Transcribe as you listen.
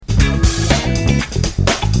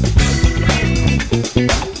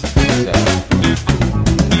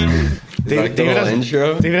like the little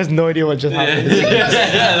intro. David has no idea what just happened.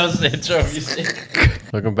 That was the intro.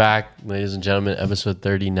 Welcome back, ladies and gentlemen. Episode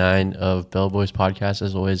 39 of Bell Boys Podcast.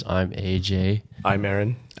 As always, I'm AJ. I'm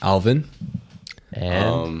Aaron. Alvin.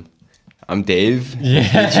 And I'm Dave.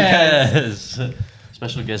 yes,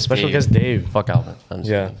 special guest Dave. Fuck Alvin. I'm just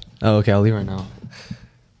Yeah. kidding. Oh, okay. I'll leave right now.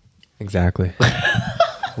 Exactly.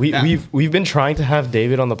 We've been trying to have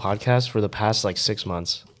David on the podcast for the past like 6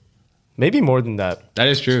 months, maybe more than that. That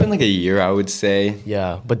is It's been true. like a year, I would say.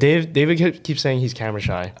 Yeah, but David keeps saying he's camera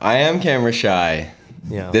shy. I am camera shy.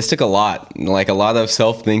 Yeah, This took a lot, like a lot of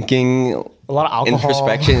self-thinking, a lot of alcohol,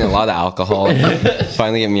 introspection, and a lot of alcohol.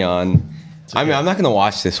 Finally get me on. I mean, I'm not gonna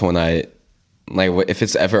watch this one night. Like, if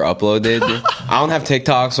it's ever uploaded, I don't have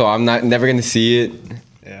TikTok, so I'm never gonna see it.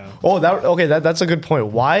 Yeah. Oh, that's a good point.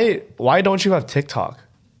 Why don't you have TikTok?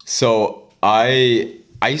 So I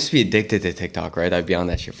used to be addicted to TikTok, right? I'd be on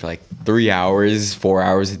that shit for like 3 hours, 4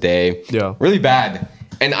 hours a day. Yeah. Really bad.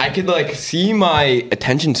 And I could like see my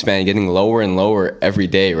attention span getting lower and lower every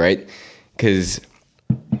day, right? Because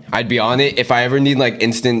I'd be on it. If I ever need like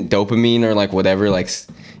instant dopamine or like whatever, like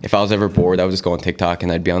if I was ever bored, I would just go on TikTok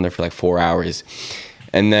and I'd be on there for like 4 hours.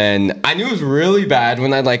 And then I knew it was really bad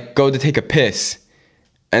when I'd like go to take a piss.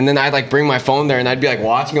 And then I'd like bring my phone there and I'd be like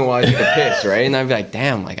watching it while I take a piss, right? And I'd be like,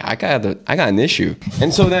 damn, like I got an issue.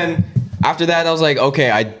 And so then after that, I was like,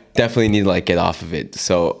 okay, I definitely need to like get off of it.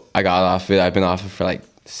 So I got off it. I've been off it for like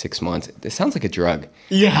 6 months. It sounds like a drug.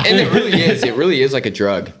 Yeah, And it really is. It really is like a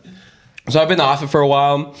drug. So I've been off it for a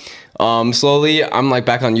while. Slowly, I'm like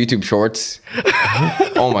back on YouTube Shorts.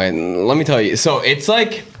 Oh my, let me tell you. So it's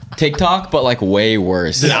like TikTok, but like way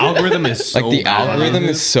worse. The algorithm is so Like the bad. algorithm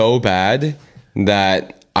is so bad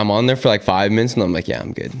that I'm on there for like 5 minutes and I'm like, yeah,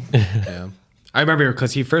 I'm good. Yeah. I remember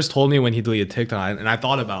because he first told me when he deleted TikTok, and I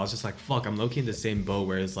thought about it. I was just like, fuck, I'm low-key in the same boat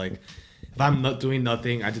where it's like, if I'm not doing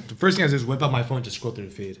nothing, the first thing I do is whip out my phone and just scroll through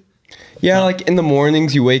the feed. Yeah, like in the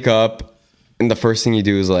mornings you wake up and the first thing you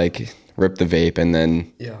do is like rip the vape and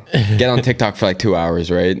then get on TikTok for like 2 hours,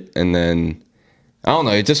 right? And then I don't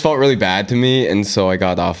know, it just felt really bad to me, and so I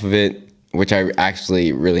got off of it, which I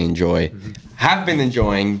actually really enjoy. Have been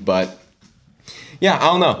enjoying, but yeah, I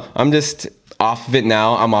don't know. I'm just off of it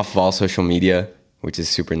now. I'm off of all social media, which is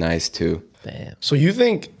super nice too. Damn. So you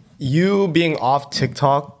think you being off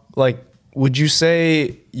TikTok, like, would you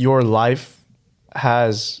say your life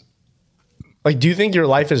has, like, do you think your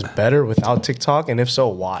life is better without TikTok? And if so,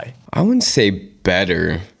 why? I wouldn't say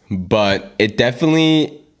better, but it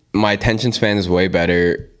definitely, my attention span is way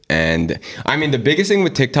better. And I mean, the biggest thing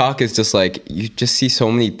with TikTok is just like, you just see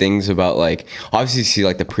so many things about like, obviously you see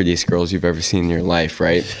like the prettiest girls you've ever seen in your life,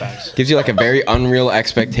 right? Gives you like a very unreal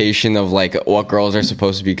expectation of like what girls are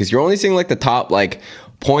supposed to be, because you're only seeing like the top like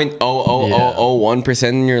 0.00001%,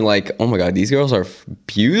 and you're like, oh my God, these girls are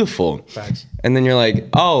beautiful. Facts. And then you're like,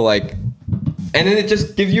 oh, like, and then it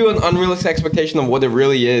just gives you an unrealistic expectation of what it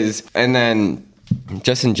really is. And then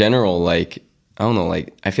just in general, like, I don't know,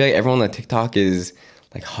 like, I feel like everyone on TikTok is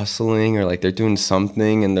like hustling, or like they're doing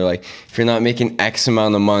something, and they're like, if you're not making X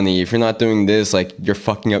amount of money, if you're not doing this, like, you're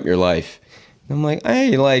fucking up your life. And I'm like,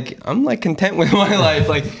 hey, like, I'm like content with my life.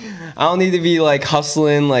 Like, I don't need to be like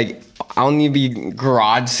hustling, like, I don't need to be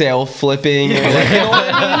garage sale flipping, or like, you know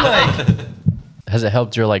what I mean? Like, Has it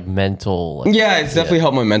helped your like mental? Like, yeah, it's definitely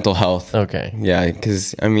helped my mental health. Okay. Yeah,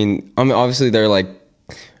 because I mean, obviously they're like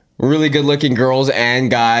really good looking girls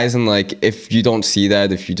and guys, and like if you don't see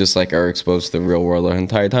that, if you just like are exposed to the real world the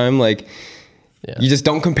entire time, like you just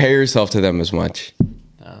don't compare yourself to them as much.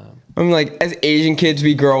 I mean, like as Asian kids,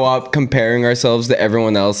 we grow up comparing ourselves to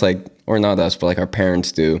everyone else, like, or not us, but like our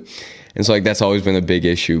parents do, and so like that's always been a big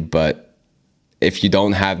issue. But if you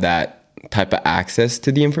don't have that type of access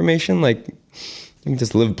to the information, like, you can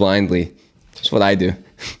just live blindly. That's what I do.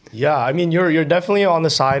 Yeah, I mean, you're definitely on the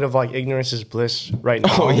side of like ignorance is bliss right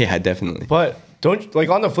now. Oh yeah, definitely. But don't, like,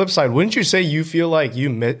 on the flip side, wouldn't you say you feel like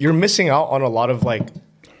you're missing out on a lot of like,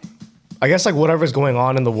 I guess, like whatever's going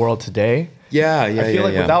on in the world today? Yeah. I feel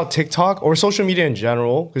like without TikTok or social media in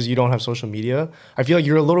general, because you don't have social media, I feel like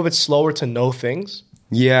you're a little bit slower to know things.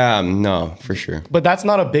 Yeah, no, for sure. But that's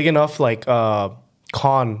not a big enough like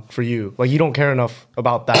con for you. Like, you don't care enough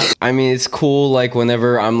about that. I mean, it's cool, like,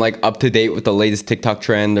 whenever I'm, like, up to date with the latest TikTok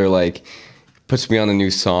trend, or, like, puts me on a new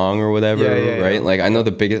song or whatever, right? Yeah. Like, I know I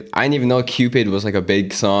didn't even know Cupid was, like, a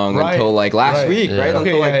big song Right. until, like, last week, Yeah. right?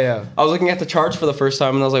 Okay, Until, like, yeah. I was looking at the charts for the first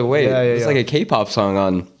time, and I was like, wait, it's like a K-pop song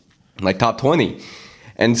on, like, top 20.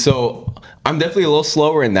 And so I'm definitely a little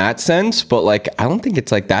slower in that sense, but like I don't think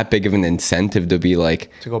it's like that big of an incentive to be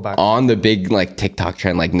like To go back. on the big like TikTok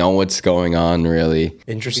trend, like know what's going on really.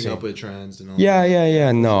 Keeping Interesting. up with trends and all.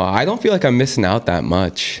 Yeah. No, I don't feel like I'm missing out that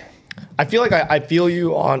much. I feel like I feel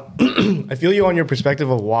you on I feel you on your perspective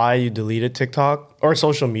of why you deleted TikTok or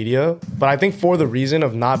social media, but I think for the reason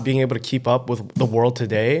of not being able to keep up with the world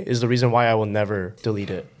today is the reason why I will never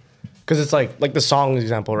delete it. Because it's like the song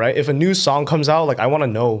example, right? If a new song comes out, like I want to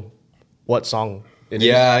know what song it is.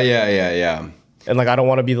 Yeah. And like I don't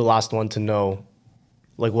want to be the last one to know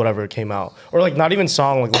like whatever came out. Or like not even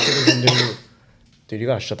song, like let's say there's a new dude, you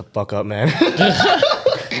gotta shut the fuck up, man.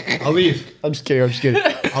 I'll leave. I'm just kidding.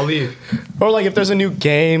 I'll leave. Or like if there's a new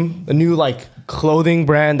game, a new like clothing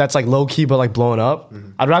brand that's like low key but like blowing up,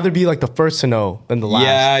 I'd rather be like the first to know than the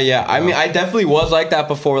last. Yeah. I mean, I definitely was like that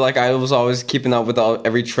before. Like, I was always keeping up with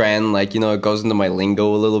every trend. Like, you know, it goes into my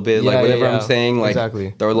lingo a little bit. Like, whatever I'm saying, like,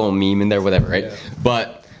 Exactly. throw a little meme in there, whatever, right? Yeah.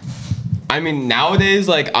 But, I mean, nowadays,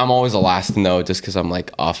 like, I'm always the last to know just because I'm,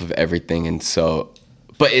 like, off of everything. And so,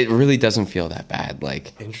 but it really doesn't feel that bad.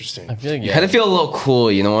 Like, Interesting. I feel like you kind of feel a little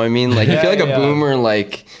cool, you know what I mean? Like, you feel like a boomer,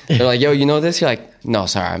 like, they're like, yo, you know this? You're like, no,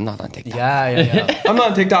 sorry, I'm not on TikTok. Yeah. I'm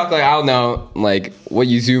not on TikTok. Like, I don't know, like, what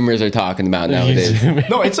you Zoomers are talking about nowadays.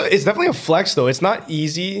 No, it's definitely a flex though. It's not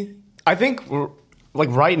easy. I think like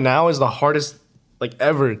right now is the hardest like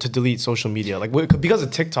ever to delete social media. Like because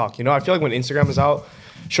of TikTok, you know. I feel like when Instagram was out,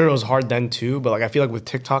 sure it was hard then too. But like I feel like with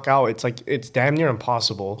TikTok out, it's damn near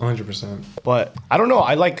impossible. 100%. But I don't know.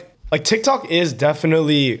 I like TikTok is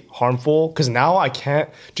definitely harmful because now I can't,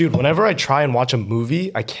 dude. Whenever I try and watch a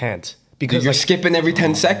movie, I can't because You're like, skipping every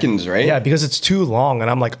 10 seconds, right? yeah, because it's too long,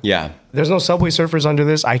 and I'm like, Yeah. there's no Subway Surfers under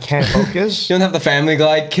this. I can't focus. You don't have the Family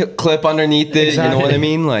Guy clip underneath it. You know what I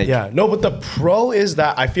mean? Like, Yeah, no, but the pro is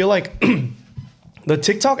that I feel like the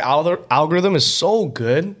TikTok algorithm is so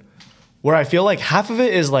good where I feel like half of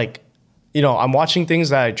it is like, you know, I'm watching things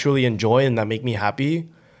that I truly enjoy and that make me happy.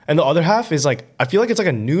 And the other half is like, I feel like it's like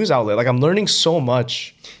a news outlet. Like I'm learning so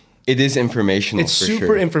much. it is informational. It's for super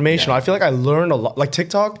sure. informational. Yeah. I feel like I learned a lot. Like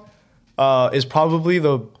TikTok is probably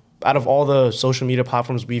out of all the social media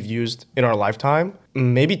platforms we've used in our lifetime,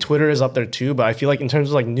 maybe Twitter is up there too, but I feel like in terms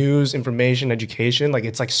of like news, information, education, like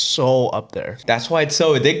it's like so up there. That's why it's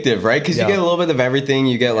so addictive, right? Because Yeah. you get a little bit of everything.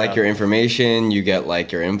 You get like Yeah. your information, you get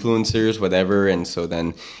like your influencers, whatever. And so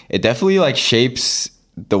then it definitely like shapes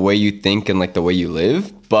the way you think and like the way you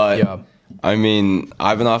live. But Yeah. I mean,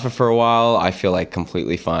 I've been off it for a while. I feel like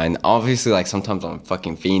completely fine. Obviously, like sometimes I'm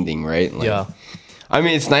fucking fiending, right? Like, Yeah. I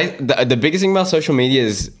mean, it's nice. The biggest thing about social media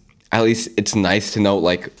is at least it's nice to know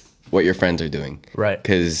like what your friends are doing. Right.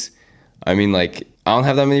 Because, I mean, like, I don't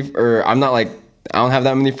have that many, or I'm not like, I don't have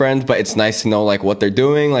that many friends, but it's nice to know like what they're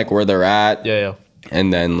doing, like where they're at. Yeah.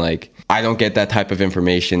 And then like, I don't get that type of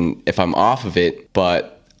information if I'm off of it.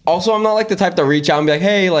 But also, I'm not like the type to reach out and be like,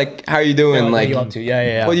 hey, like, how are you doing? What like, are you up to?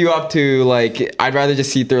 Yeah. what are you up to? Like, I'd rather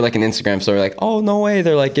just see through like an Instagram story, like, oh, no way,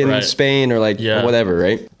 they're like in Right. Spain or like Yeah. whatever,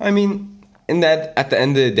 right? I mean, in that, at the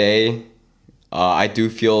end of the day, I do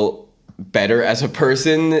feel better as a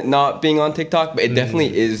person not being on TikTok, but it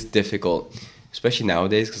definitely is difficult, especially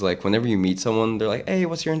nowadays, because like whenever you meet someone, they're like, hey,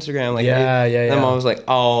 what's your Instagram? Like, Yeah, hey. yeah, And I'm yeah. always like,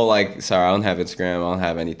 oh, like, sorry, I don't have Instagram, I don't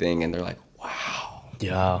have anything. And they're like, wow.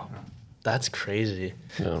 Yeah. That's crazy.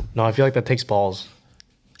 Yeah. No, I feel like that takes balls.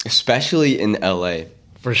 Especially in LA.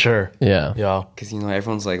 For sure. Yeah. Yeah. Because, you know,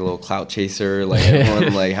 everyone's like a little clout chaser. Like,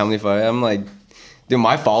 everyone, like, how many followers? I'm like, dude,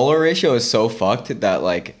 my follower ratio is so fucked that,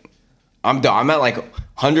 like, I'm at like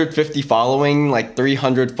 150 following, like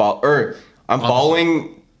 300 I'm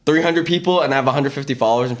following 300 people and I have 150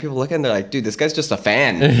 followers, and people look at it and they're like, dude, this guy's just a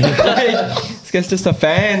fan. Like, this guy's just a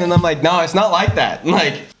fan. And I'm like, no, it's not like that.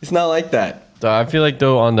 Like, it's not like that. So I feel like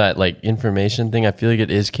though on that like information thing, I feel like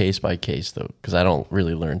it is case by case though, because I don't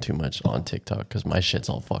really learn too much on TikTok because my shit's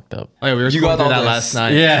all fucked up. Oh, yeah, we were You going got through all that this- last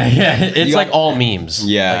night. Yeah, it's You like got- all memes.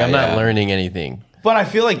 Yeah, like I'm not yeah. learning anything. But I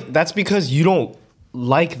feel like that's because you don't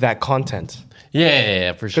like that content.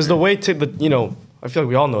 Yeah, for sure. Because the way you know, I feel like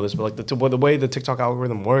we all know this, but like the way the TikTok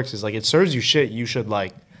algorithm works is like it serves you shit you should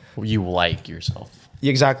like. you like yourself.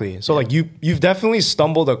 Exactly. So like you've definitely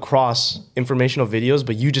stumbled across informational videos,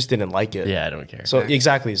 but you just didn't like it. Yeah, I don't care. So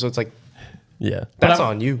exactly. So it's like yeah, That's I'm-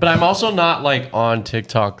 on you. But I'm also not like on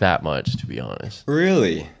TikTok that much, to be honest.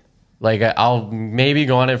 Really? Like I'll maybe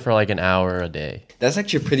go on it for like an hour a day. That's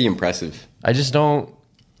actually pretty impressive. I just don't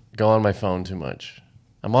go on my phone too much.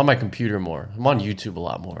 I'm on my computer more. I'm on YouTube a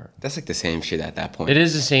lot more. That's like the same shit at that point. It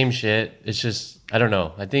is the same shit. It's just I don't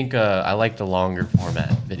know. I think I like the longer format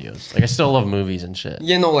videos. Like I still love movies and shit.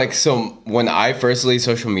 You know, like, so when I first deleted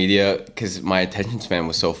social media, because my attention span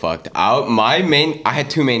was so fucked, I had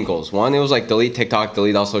two main goals. One, it was like delete TikTok,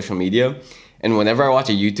 delete all social media. And whenever I watch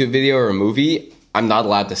a YouTube video or a movie, I'm not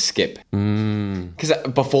allowed to skip. Because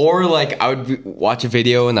before, like, I would watch a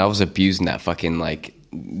video and I was abusing that fucking, like,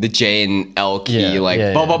 the J and L key, Yeah, like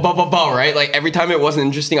yeah, ba yeah. ba ba ba ba, right? Like every time it wasn't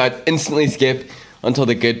interesting, I'd instantly skip until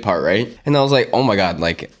the good part, right? And I was like, oh my god,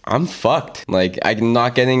 like I'm fucked. Like I'm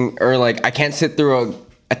not getting, or like I can't sit through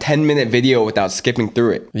a 10-minute video without skipping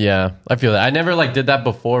through it. Yeah, I feel that. I never like did that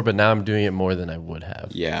before, but now I'm doing it more than I would have.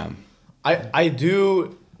 Yeah. I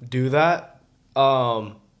do that.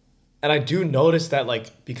 And I do notice that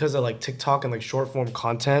like because of like TikTok and like short form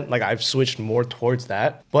content, like I've switched more towards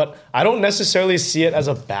that. But I don't necessarily see it as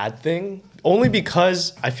a bad thing, only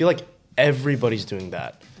because I feel like everybody's doing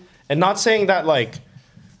that. And not saying that like,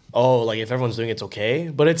 oh, like if everyone's doing it, it's okay.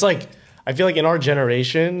 But it's like I feel like in our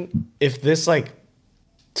generation, if this like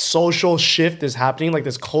social shift is happening, like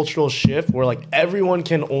this cultural shift where like everyone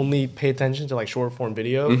can only pay attention to like short form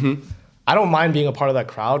video, I don't mind being a part of that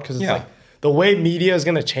crowd because it's Yeah. like the way media is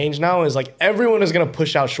gonna change now is like everyone is gonna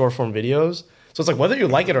push out short form videos. So it's like whether you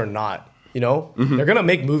like it or not, you know, they're gonna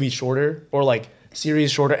make movies shorter or like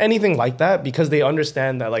series shorter, anything like that, because they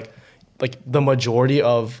understand that like the majority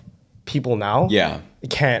of people now Yeah.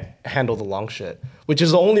 can't handle the long shit, which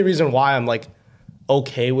is the only reason why I'm like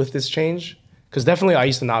okay with this change. Because definitely I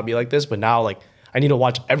used to not be like this, but now like I need to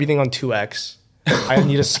watch everything on 2x. I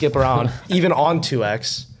need to skip around even on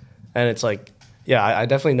 2x, and it's like, yeah, I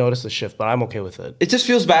definitely noticed the shift, but I'm okay with it. It just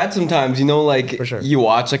feels bad sometimes, you know, like For sure. you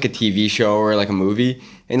watch like a TV show or like a movie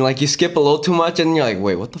and like you skip a little too much and you're like,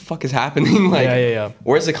 wait, what the fuck is happening? Like, Yeah.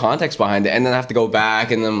 where's the context behind it? And then I have to go back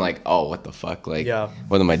and then I'm like, oh, what the fuck? Like, Yeah.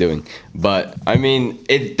 what am I doing? But I mean,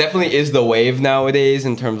 it definitely is the wave nowadays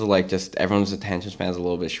in terms of like just everyone's attention span is a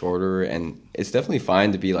little bit shorter, and it's definitely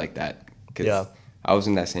fine to be like that. Cause Yeah. I was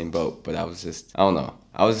in that same boat, but I was just, I don't know.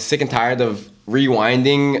 I was sick and tired of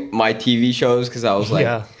rewinding my TV shows because I was like,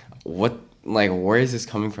 Yeah. what, like, where is this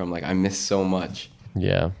coming from? Like, I miss so much.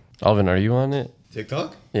 Yeah. Alvin, are you on it?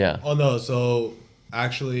 TikTok? Yeah. Oh no, so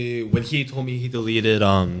actually when he told me he deleted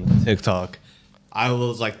TikTok, I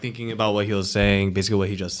was like thinking about what he was saying, basically what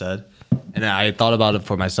he just said. And I thought about it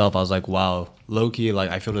for myself. I was like, wow, low-key, like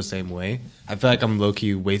I feel the same way. I feel like I'm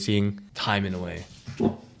low-key wasting time in a way.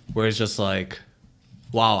 Where it's just like,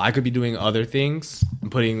 wow, I could be doing other things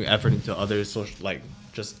and putting effort into other social, like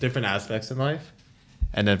just different aspects in life.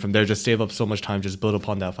 And then from there, just save up so much time, just build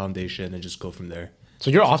upon that foundation and just go from there. So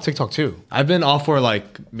you're off TikTok too? I've been off for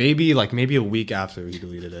like maybe a week after he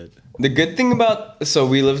deleted it. The good thing about, so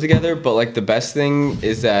we live together, but like the best thing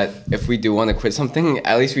is that if we do want to quit something,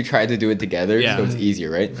 at least we try to do it together. Yeah. So it's easier,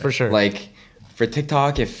 right? For sure. Like for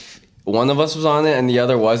TikTok, if one of us was on it and the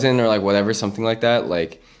other wasn't, or like whatever, something like that,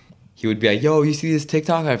 like he would be like, yo, you see this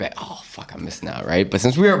TikTok? I'd be like, oh, fuck, I'm missing out, right? But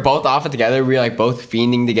since we were both off it together, we were like both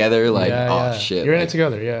fiending together, like, oh, shit. You're in like, it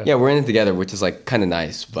together, yeah. Yeah, we're in it together, which is like kind of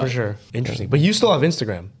nice. But For sure. Interesting. But you still have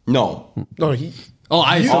Instagram? No. No, he... Oh,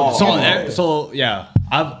 Oh. so yeah,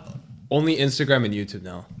 I've only Instagram and YouTube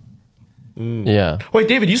now. Yeah. Wait,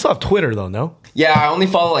 David, you still have Twitter though, no? Yeah, I only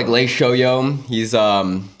follow like Lake Shoyo. He's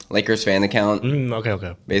Lakers fan account.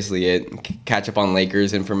 Okay. Basically it. Catch up on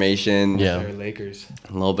Lakers information. Yeah. They're Lakers.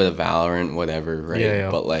 A little bit of Valorant, whatever, right?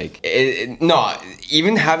 Yeah. But like, no,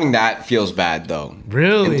 even having that feels bad though.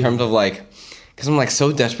 Really? In terms of like, because I'm like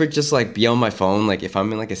so desperate, just like be on my phone. Like if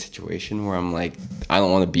I'm in like a situation where I'm like, I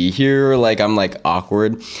don't want to be here, or like I'm like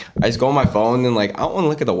awkward, I just go on my phone and like I don't want to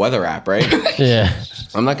look at the weather app, right? Yeah.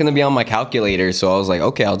 I'm not gonna be on my calculator, so I was like,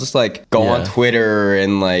 okay, I'll just like go on Yeah. Twitter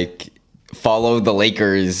and like follow the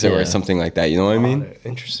Lakers or Yeah. something like that. You know what I mean?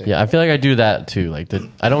 Interesting. Yeah, I feel like I do that too. Like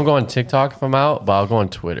I don't go on TikTok if I'm out, but I'll go on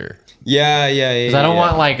Twitter. Yeah. Because I don't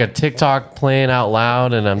want like a TikTok playing out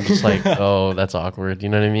loud and I'm just like, oh, that's awkward. You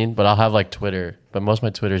know what I mean? But I'll have like Twitter. But most of my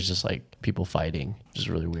Twitter is just like people fighting, which is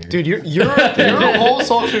really weird. Dude, your whole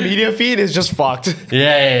social media feed is just fucked.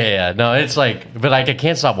 Yeah. No, it's like, but like I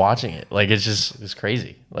can't stop watching it. Like it's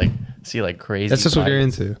crazy. Like see like crazy. That's just what fight. you're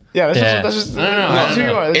into. Yeah, Yeah. that's just No. that's who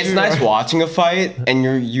you are. That's It's who you nice are. watching a fight, and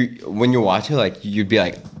when you watch it, like you'd be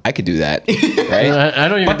like, I could do that, right? I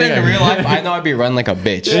don't even But then think in I- real life, I know I'd be run like a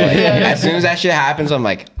bitch. Like, as soon as that shit happens, I'm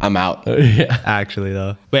like, I'm out. Yeah. Actually,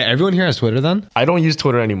 though. Wait, everyone here has Twitter then? I don't use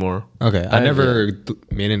Twitter anymore. Okay, I never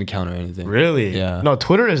made an account or anything. Really? Yeah. No,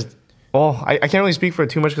 Twitter is. Oh, I can't really speak for it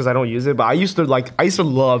too much because I don't use it. But I used to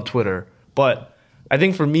love Twitter. But I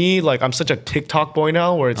think for me, like I'm such a TikTok boy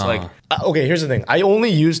now, where it's like, okay, here's the thing. I only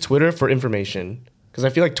use Twitter for information because I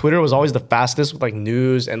feel like Twitter was always the fastest with like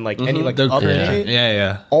news and like any like update.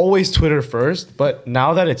 Yeah. Always Twitter first. But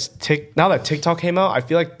now that now that TikTok came out, I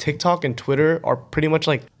feel like TikTok and Twitter are pretty much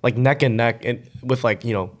like neck and neck with like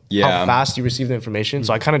how Yeah. fast you receive the information.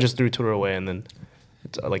 So I kind of just threw Twitter away and then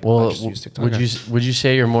it's like I Well, just use TikTok. would you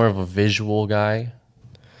say you're more of a visual guy?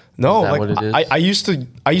 No, Is that like what it is?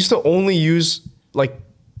 I used to only use like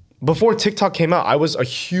before TikTok came out, I was a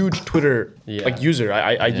huge Twitter Yeah. like user.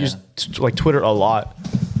 I used like Twitter a lot.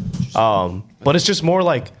 But it's just more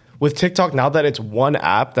like with TikTok now that it's one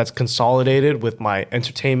app that's consolidated with my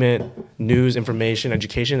entertainment, news, information,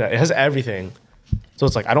 education. It has everything. So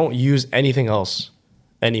it's like I don't use anything else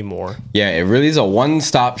anymore. Yeah, it really is a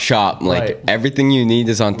one-stop shop. Like Right. everything you need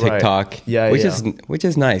is on Right. TikTok. Yeah, which yeah.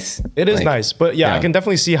 is nice. It is Like, nice, but yeah, I yeah. can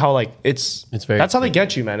definitely see how like it's very that's how they quick.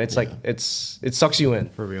 get you, man. It's like it sucks you in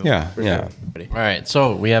for real. Yeah, For yeah. sure. All right,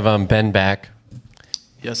 so we have Ben back,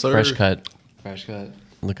 Yes, sir. fresh cut, Fresh cut.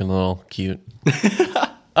 looking a little cute.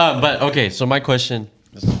 But okay, so my question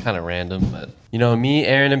this is kind of random, but you know, me,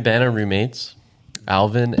 Aaron, and Ben are roommates.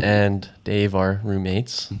 Alvin and Dave are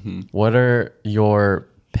roommates. What are your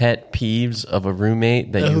pet peeves of a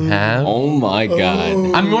roommate that you have? Oh my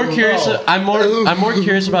god. I'm more curious. I'm more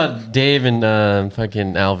curious about Dave and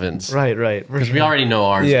fucking Alvin's. Right. Because we already know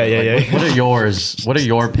ours. Yeah, but, yeah, like, yeah. What are yours? What are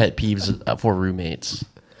your pet peeves for roommates?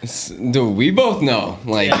 Dude, we both know.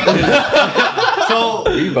 Like So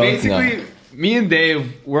both basically, me and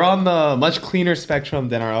Dave, we're on the much cleaner spectrum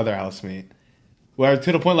than our other housemate. Where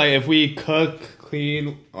to the point, like if we cook,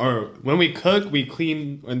 clean, or when we cook, we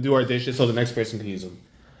clean and do our dishes so the next person can use them,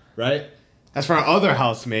 right? As for our other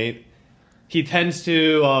housemate, he tends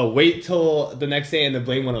to wait till the next day and then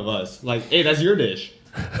blame one of us. Like, hey, that's your dish.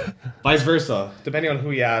 Vice versa, depending on who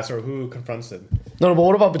he asks or who confronts him. No, but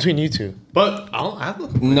what about between you two? But I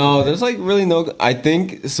have no. no, there's like really no. I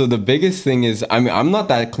think so. The biggest thing is, I mean, I'm not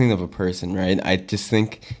that clean of a person, right? I just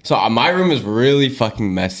think so. My room is really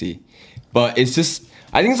fucking messy, but it's just.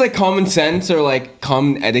 I think it's like common sense or like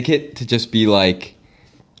common etiquette to just be like,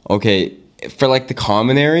 okay, for like the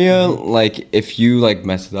common area, like if you like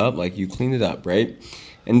mess it up, like you clean it up, right?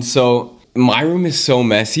 And so my room is so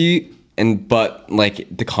messy. But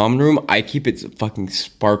like the common room, I keep it fucking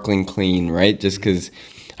sparkling clean, right? Just because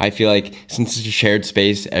I feel like since it's a shared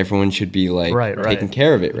space, everyone should be like Right. taking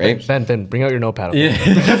care of it, right? Ben, bring out your notepad. Okay?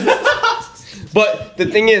 Yeah. But the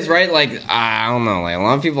thing is, right? Like I don't know, like a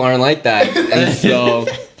lot of people aren't like that, and so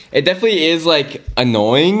it definitely is like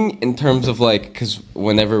annoying in terms of like because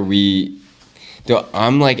whenever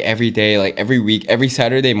I'm like every day, like every week, every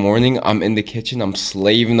Saturday morning, I'm in the kitchen, I'm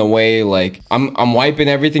slaving away, like I'm wiping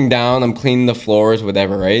everything down, I'm cleaning the floors,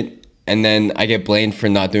 whatever, right? And then I get blamed for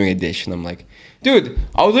not doing a dish, and I'm like, dude,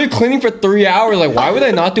 I was like cleaning for 3 hours. Like, why would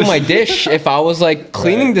I not do my dish if I was like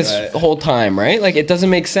cleaning this whole time, right? Like, it doesn't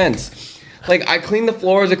make sense. Like, I clean the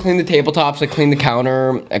floors, I clean the tabletops, I clean the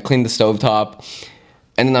counter, I clean the stovetop.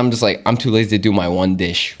 And then I'm just like, I'm too lazy to do my one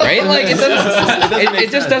dish, right? Like, it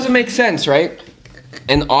just doesn't make sense, right?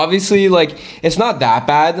 And obviously, like, it's not that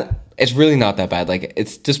bad. It's really not that bad. Like,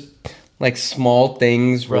 it's just like small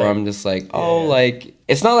things where Right. I'm just like, oh, like,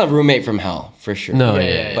 it's not a roommate from hell for sure. No,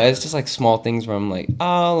 yeah. But it's just like small things where I'm like,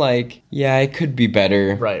 oh, like, yeah, it could be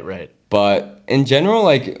better. Right. But in general,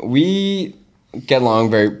 like, we get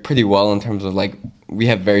along pretty well in terms of like, we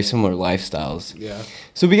have very similar lifestyles. Yeah.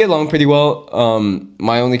 So we get along pretty well.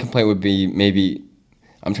 My only complaint would be maybe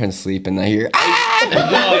I'm trying to sleep and I hear,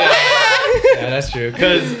 Yeah, that's true.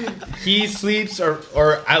 Because he sleeps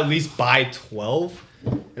or at least by 12.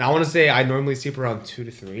 And I want to say I normally sleep around 2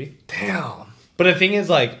 to 3. Damn. But the thing is,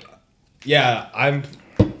 like, yeah, I'm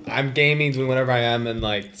gaming, doing whatever I am, and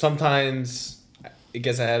like sometimes it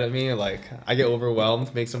gets ahead of me. Like I get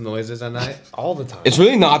overwhelmed, make some noises at night. All the time. it's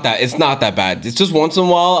really not that. It's not that bad. It's just once in a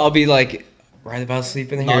while I'll be like, right about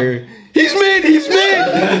sleeping here. He's mid.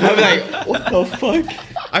 I'll be like, what the fuck?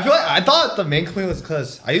 I feel like I thought the main complaint was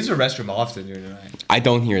because I use the restroom often during the night. I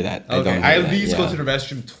don't hear that. Okay, don't I hear at that, least go yeah. to the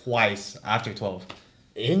restroom twice after 12.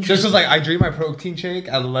 Just Interesting. because like I drink my protein shake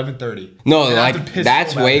at 11:30. No, And I have to like piss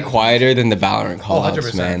that's so bad. way quieter than the Valorant Oh, callouts,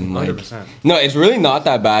 100%, man. Like, 100%. no, it's really not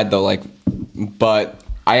that bad though. Like, but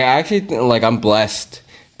I actually like I'm blessed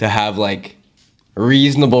to have like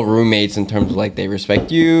reasonable roommates in terms of like they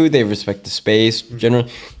respect you, they respect the space,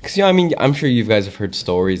 generally. Because I mean, I'm sure you guys have heard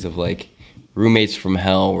stories of like roommates from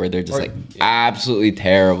hell where they're just like absolutely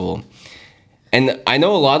terrible. And I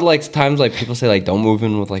know a lot of like times like people say like don't move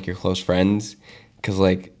in with like your close friends because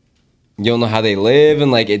like you don't know how they live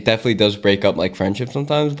and like it definitely does break up like friendships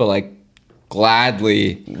sometimes. But like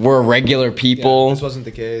gladly we're regular people This wasn't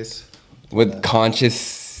the case. with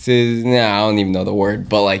consciences. Nah, I don't even know the word,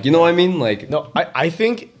 but like you know what I mean. Like No, I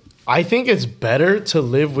think it's better to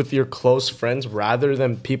live with your close friends rather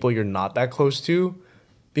than people you're not that close to,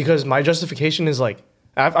 because my justification is like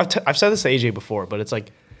I've said this to AJ before, but it's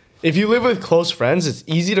like if you live with close friends, it's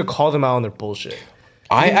easy to call them out on their bullshit.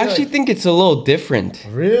 I actually think it's a little different.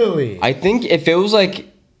 Really? I think if it was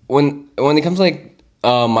like when it comes to like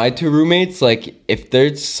my two roommates, like if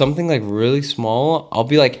there's something like really small, I'll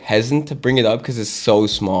be like hesitant to bring it up because it's so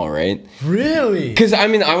small, right? Really? Because I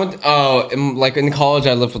mean, I went like in college,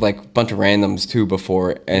 I lived with like a bunch of randoms too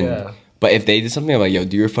before, and Yeah. but if they did something, I'm like, yo,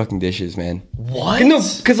 do your fucking dishes, man. What? No,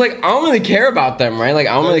 because like I don't really care about them, right? Like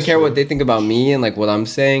I don't really That's care true. what they think about me and like what I'm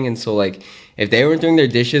saying, and so like if they weren't doing their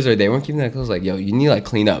dishes or they weren't keeping their clothes, like yo, you need to like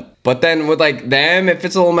clean up. But then with like them, if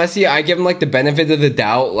it's a little messy, I give them like the benefit of the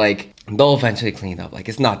doubt, like they'll eventually clean up. Like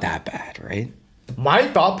it's not that bad, right? My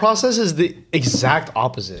thought process is the exact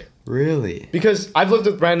opposite. Really? Because I've lived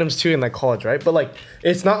with randoms too in like college, right? But like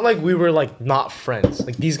it's not like we were like not friends.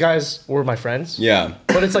 Like these guys were my friends. Yeah.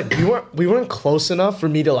 But it's like we weren't close enough for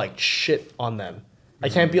me to like shit on them. I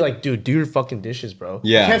can't be like, dude, do your fucking dishes, bro.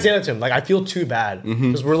 Yeah. I can't say that to him. Like I feel too bad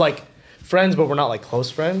because we're like friends, but we're not like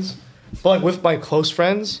close friends. But like with my close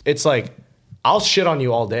friends, it's like I'll shit on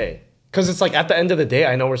you all day because it's like at the end of the day,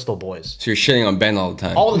 I know we're still boys. So you're shitting on Ben all the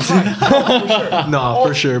time. All the time. For sure. No,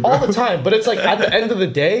 for sure, bro. All the time. But it's like at the end of the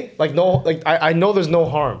day, like no, like I know there's no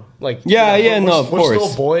harm. Like Yeah, yeah, we're- no, of we're course.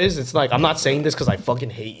 still boys. It's like I'm not saying this because I fucking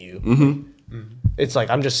hate you. It's like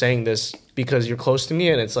I'm just saying this because you're close to me,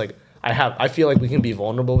 and it's like I feel like we can be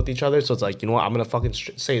vulnerable with each other. So it's like, you know what, I'm gonna fucking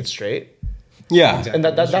say it straight, Yeah. and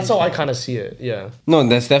that's how I kind of see it. Yeah. No,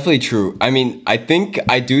 that's definitely true. I mean, I think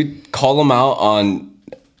I do call them out on.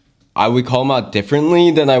 I would call them out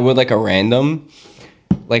differently than I would like a random.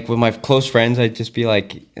 Like with my close friends, I'd just be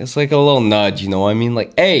like, it's like a little nudge, you know what I mean?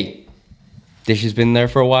 Like, hey, dish has been there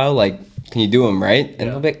for a while. Like, can you do them, right? And Yeah.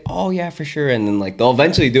 they'll be like, oh yeah, for sure. And then like they'll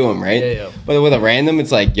eventually do them, right? Yeah, yeah. But with a random,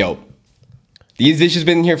 it's like, yo, these dishes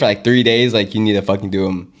been in here for like 3 days. Like, you need to fucking do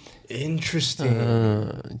them. Interesting.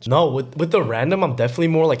 No, with the random, I'm definitely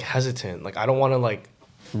more like hesitant. Like I don't want to like,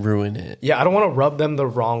 Ruin it. yeah, I don't want to rub them the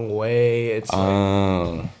wrong way. It's like,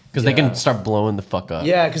 Oh. Because they Yeah. can start blowing the fuck up.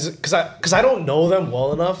 yeah, because I don't know them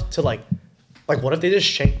well enough to like what if they just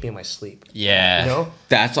shank me in my sleep? Yeah. You know?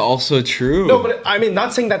 That's also true. No, but I mean,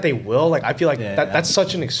 not saying that they will. Like, I feel like Yeah. that's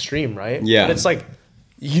such an extreme, right? Yeah. But it's like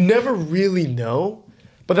you never really know.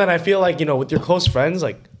 But then I feel like, you know, with your close friends,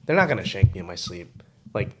 like they're not gonna shank me in my sleep.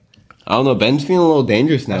 Like, I don't know. Ben's feeling a little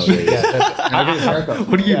dangerous nowadays.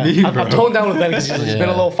 What do you mean, I've bro? toned down with Ben because he's been Yeah.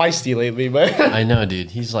 a little feisty lately. But I know,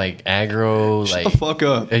 dude. He's like aggro. Shut like the fuck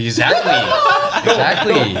up. Exactly.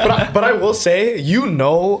 Exactly. but I will say, you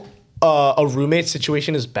know, a roommate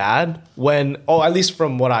situation is bad when, at least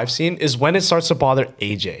from what I've seen, is when it starts to bother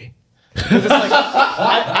AJ. 'Cause it's like,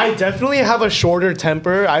 I definitely have a shorter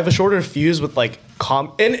temper. I have a shorter fuse with like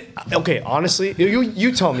and okay, honestly,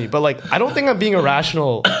 you tell me, but like I don't think I'm being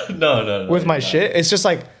irrational no. with my shit. It's just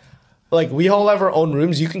like we all have our own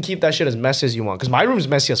rooms. You can keep that shit as messy as you want because my room's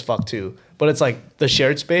messy as fuck too. But it's like the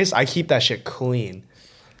shared space. I keep that shit clean.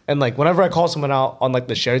 And like whenever I call someone out on like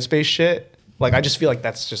the shared space shit, like I just feel like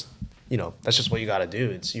that's just, you know, that's just what you gotta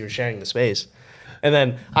do. It's you're sharing the space. And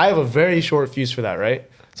then I have a very short fuse for that, right?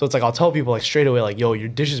 So it's like I'll tell people like straight away, like, yo, your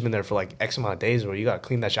dish has been there for like X amount of days, bro. You gotta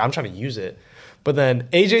clean that shit. I'm trying to use it. But then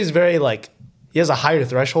AJ's very like he has a higher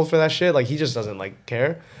threshold for that shit. Like he just doesn't like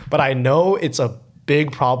care. But I know it's a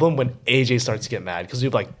big problem when AJ starts to get mad because he'll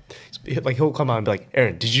be like he'll come out and be like,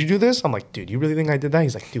 Aaron, did you do this? I'm like, dude, you really think I did that?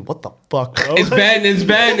 He's like, dude, what the fuck, bro? It's Ben.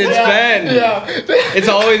 Yeah. It's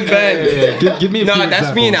always Ben. Give me a No, few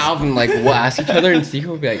that's me and examples. Alvin. Like, we'll ask each other in secret.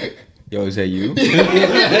 We'll be like, yo, is that you? and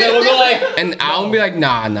then we'll go like, and Alvin will be like,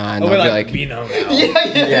 nah. And I'll We're be like, like, we know now.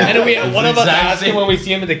 yeah. And then one of us asks him when we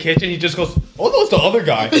see him in the kitchen, he just goes, oh, that was the other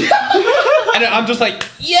guy. And I'm just like,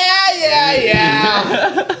 yeah.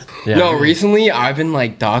 Yeah. No, recently I've been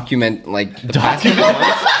like the past couple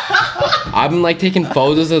months, I've been like taking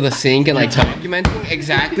photos of the sink and like documenting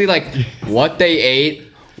exactly like what they ate,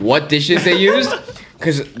 what dishes they used.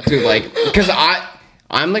 Cause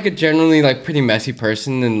I'm like a generally like pretty messy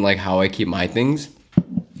person in like how I keep my things.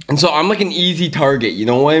 And so I'm like an easy target, you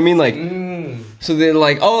know what I mean? Like, so they're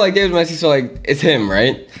like, oh, like David's messy, so like it's him,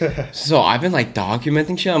 right? So I've been like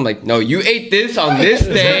documenting shit. I'm like, no, you ate this on this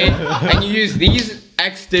day, and you used these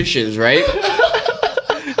X dishes, right?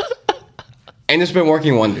 And it's been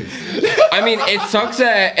working wonders. I mean, it sucks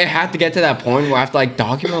that it had to get to that point where I have to like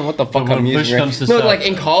document what the fuck when I'm push using. comes to No, shove. like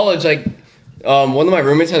in college, like one of my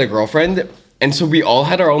roommates had a girlfriend, and so we all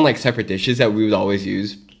had our own like separate dishes that we would always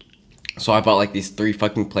use. So I bought like these 3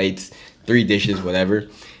 fucking plates, 3 dishes, whatever.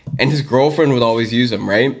 And his girlfriend would always use them,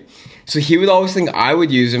 right? So he would always think I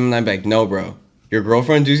would use them, and I'd be like, no, bro. Your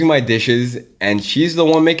girlfriend's using my dishes, and she's the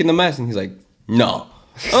one making the mess. And he's like, no.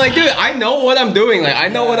 I'm like, dude, I know what I'm doing. Like, I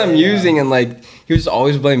know what I'm using. And like, he would just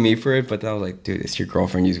always blame me for it. But then I was like, dude, it's your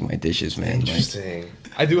girlfriend using my dishes, man. Like, Interesting.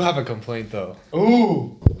 I do have a complaint though.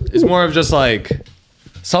 Ooh. It's more of just like,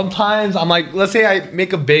 sometimes I'm like, let's say I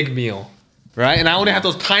make a big meal, right? And I only have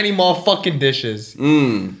those tiny motherfucking dishes.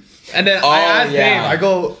 And then I ask yeah. Dave, I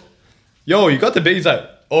go, yo, you got the big? He's like,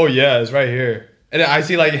 oh yeah, it's right here. And then I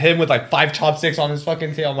see like him with like 5 chopsticks on his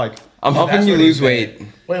fucking tail. I'm like, I'm helping that's you what lose he's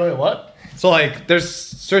saying. weight. Wait, what? So like there's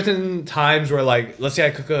certain times where like let's say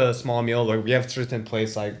I cook a small meal, like we have certain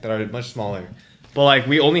plates like that are much smaller. But like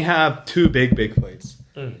we only have 2 big plates.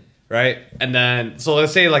 Right? And then so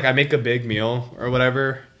let's say like I make a big meal or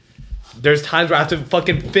whatever. There's times where I have to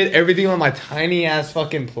fucking fit everything on my tiny ass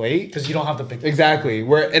fucking plate. Because you don't have the big. Exactly.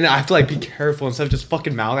 Where and I have to like be careful instead of just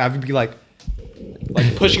fucking mouthing. I have to be like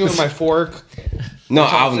pushing it with my fork. No,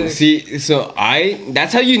 Chopsticks. see, so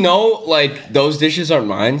that's how you know like those dishes aren't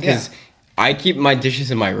mine because Yeah. I keep my dishes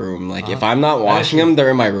in my room. Like if I'm not washing them, they're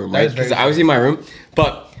in my room, That right? is very Because I was in my room,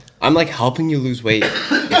 but I'm like helping you lose weight.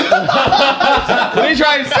 What are you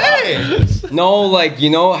trying to say? No, like you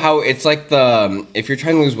know how it's like the if you're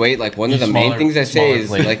trying to lose weight, like one of Use the main smaller- things I say smaller is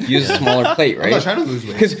plate. like use a smaller plate, right? I'm not trying to lose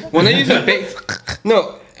weight. Because when I use a big,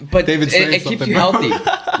 no, but David's saying it keeps something. you healthy.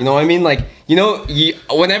 You know what I mean? Like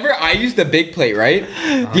whenever I use the big plate, right?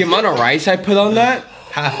 The amount of rice I put on that,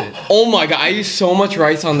 Half it. oh my god, I use so much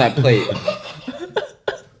rice on that plate.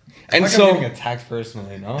 And Like I'm so getting attacked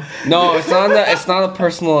personally, no? no, it's not a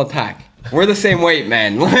personal attack. We're the same weight,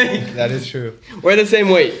 man. Like That is true. we're the same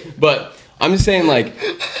weight, but I'm just saying like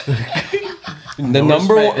the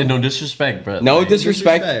number Respect- one. no disrespect, bro. No Like,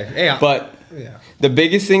 disrespect, disrespect. Hey, but Yeah. the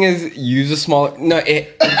biggest thing is use a smaller. No,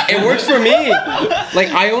 it works for me. Like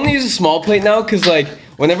I only use a small plate now because like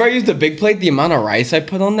whenever I use the big plate, the amount of rice I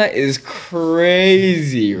put on that is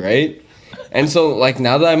crazy, right? And so like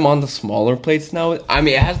now that I'm on the smaller plates now, I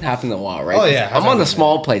mean it hasn't happened in a while, right? Oh, yeah, it 'Cause I'm on the hasn't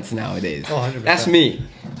small plates nowadays. Oh, 100%. That's me.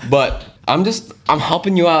 But I'm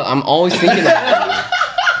helping you out. I'm always thinking.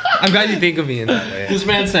 I'm glad you think of me in that way. This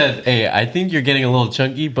man said, "Hey, I think you're getting a little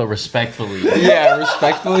chunky, but respectfully." Yeah,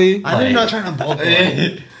 respectfully. I'm really not trying to bulk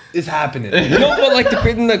it. It's happening. No, but like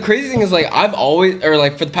the crazy thing is like I've always or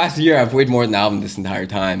like for the past year I've weighed more than Alvin this entire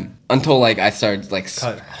time until like I started like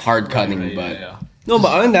hard cutting. But no, but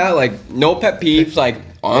other than that, like no pet peeves. Like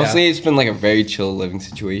honestly, it's been like a very chill living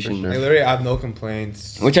situation, I literally have no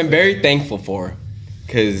complaints. which I'm very thankful for,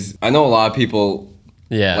 because I know a lot of people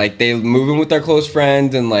Yeah. like they move in with their close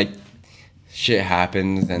friends and like shit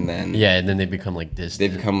happens and then yeah, and then they become like they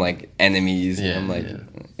distant. become like enemies. Yeah, and I'm like, yeah.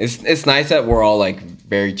 it's nice that we're all like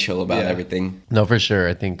very chill about Yeah. everything. No, for sure.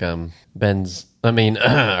 I think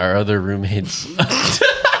our other roommates.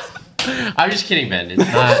 I'm just kidding, Ben. It's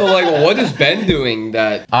not. So like, what is Ben doing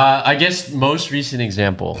that? I guess most recent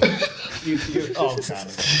example. Oh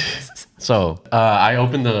god. So I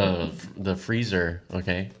opened the freezer.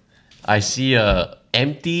 Okay, I see a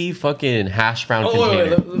empty fucking hash brown Oh,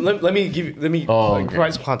 container. let me Oh, like, okay.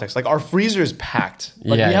 provide some context. Like our freezer is packed.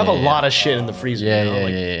 Like Yeah, we have yeah, a yeah. lot of shit in the freezer. Yeah, you know? yeah,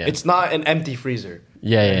 Like, yeah. It's not an empty freezer.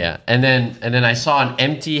 Yeah. And then I saw an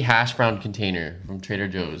empty hash brown container from Trader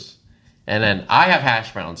Joe's. And then I have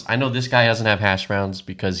hash browns. I know this guy doesn't have hash browns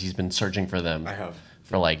because he's been searching for them. I have.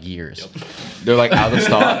 For like years. They're like out of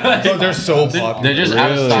stock. Bro, they're so popular. They're just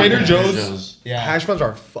out of stock. Trader at Joe's. Yeah. Hash browns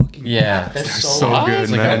are fucking. Yeah. So good,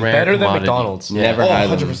 It's like a man. rare Better than commodity. McDonald's. Yeah. Never Oh, had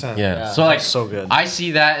them. 100%. Yeah. So like so good. I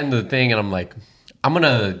see that in the thing and I'm like, I'm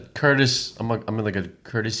gonna like a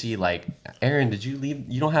courtesy like, Aaron, did you leave?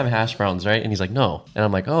 You don't have hash browns, right? And he's like, no. And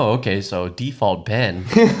I'm like, oh, okay. So default Ben,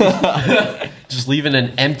 just leaving an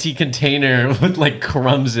empty container with like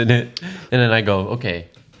crumbs in it. And then I go, okay,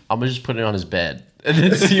 I'm gonna just put it on his bed and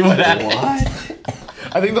then see what happens.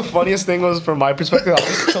 I think the funniest thing was from my perspective.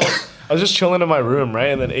 I was just chilling in my room, right?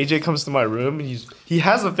 And then AJ comes to my room and he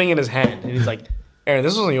has the thing in his hand and he's like, Aaron,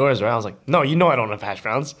 this wasn't yours, right? I was like, no, you know I don't have hash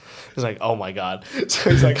browns. He's like, oh my god.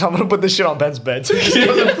 So he's like, I'm gonna put this shit on Ben's bed. So he just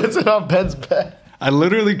goes and puts it on Ben's bed. I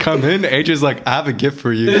literally come in, AJ's like, I have a gift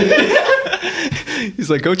for you.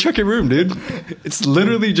 He's like, go check your room, dude. It's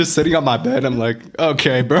literally just sitting on my bed. I'm like,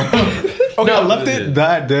 okay, bro. Okay, I left it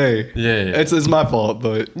that day. Yeah. It's my fault,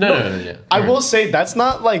 but No, yeah. I will say that's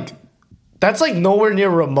like nowhere near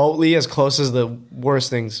remotely as close as the worst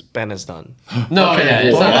things Ben has done. No, yeah.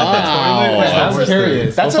 It's not that I'm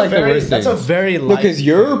curious. That's a very light. Because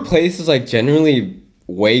your place is like generally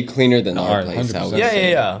way cleaner than our Ours, place. I would 100%.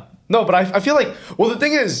 say. Yeah. No, but I feel like, well, the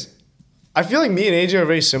thing is, I feel like me and AJ are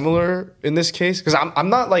very similar in this case because I'm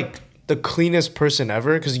not like the cleanest person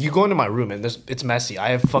ever. Because you go into my room and it's messy.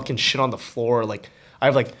 I have fucking shit on the floor. Like I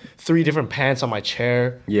have like 3 different pants on my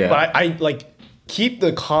chair. Yeah. But I like keep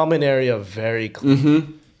the common area very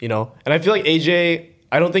clean. You know, and I feel like AJ.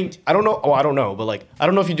 I don't know. Oh, I don't know. But like, I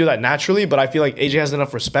don't know if you do that naturally. But I feel like AJ has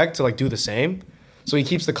enough respect to like do the same. So he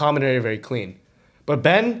keeps the common area very clean. But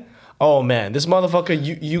Ben, Oh man, this motherfucker,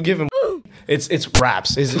 you give him. It's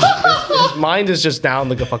raps. His mind is just down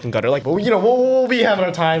like a fucking gutter. Like, but you know, we'll be having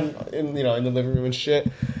our time in in the living room and shit,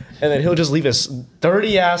 and then he'll just leave his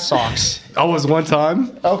dirty ass socks. I was one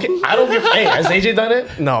time. Okay, I don't give. Hey, has AJ done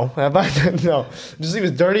it? No, have I done? No. Just leave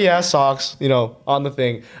his dirty ass socks, on the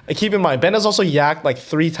thing. And keep in mind, Ben has also yacked like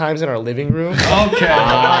 3 times in our living room. Okay.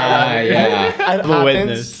 Yeah. I'm a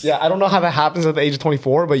witness. Yeah, I don't know how that happens at the age of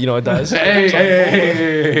 24, but it does.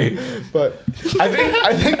 Hey. But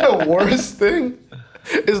I think the worst thing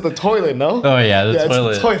is the toilet. No. Oh yeah, the Yeah,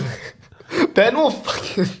 toilet. it's the toilet. Ben will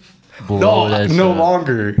fucking. Blow that shit No up.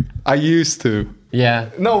 longer. I used to. Yeah.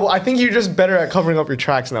 No, I think you're just better at covering up your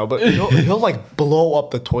tracks now. But he'll like blow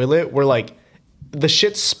up the toilet where like the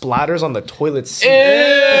shit splatters on the toilet seat.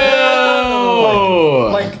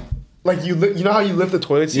 Like you know how you lift the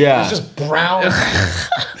toilet seat? Yeah. It's just brown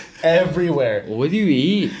everywhere. What do you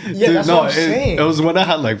eat? Yeah, Dude, that's no, what I'm saying. it was when I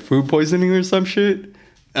had like food poisoning or some shit.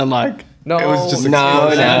 And like, No. it was just No,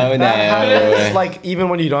 explosive. no. That happens like even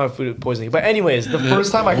when you don't have food poisoning. But anyways, the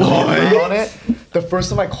first time I called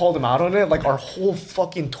him out on it, like our whole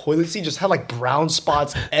fucking toilet seat just had like brown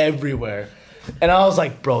spots everywhere. And I was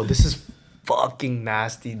like, bro, this is fucking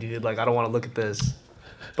nasty, dude. Like I don't want to look at this.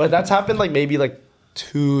 But that's happened like maybe like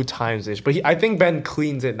 2 times ish. But I think Ben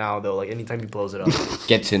cleans it now though. Like anytime he blows it up.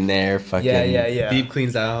 Gets in there, fucking. Yeah. Deep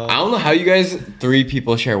cleans out. I don't know how you guys 3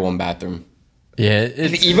 people share one bathroom. Yeah.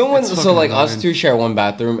 It's, Even when it's so like fucking us annoying. 2 share one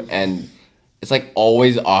bathroom and it's like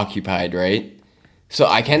always occupied, right? So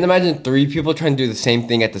I can't imagine 3 people trying to do the same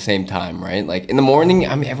thing at the same time, right? Like in the morning,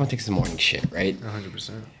 I mean everyone takes the morning shit, right?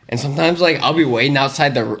 100%. And sometimes like I'll be waiting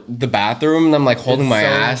outside the bathroom and I'm like holding It's my so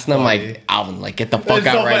ass and I'm funny. like, Alvin, like get the fuck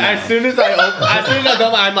out right now. As soon as I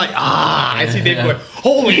done, I'm like, I see Dave going,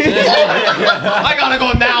 holy shit, I gotta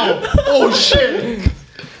go now. Oh shit.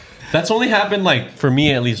 that's only happened like for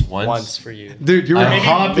me at least once. Once for you. Dude, you were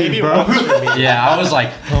hopping, Maybe bro. once for me. Yeah, I was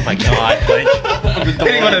like, oh my god. Like,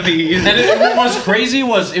 Hitting one of these. and what was crazy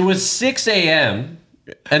was it was 6 a.m.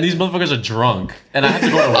 and these motherfuckers are drunk, and I have to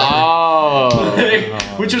go to work.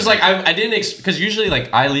 Oh. Which was like I didn't because usually like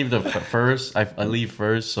I leave first. I leave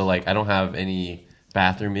first, so like I don't have any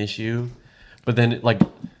bathroom issue. But then like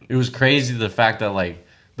it was crazy the fact that like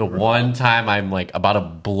the one time I'm like about to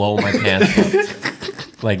blow my pants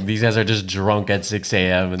up, like these guys are just drunk at 6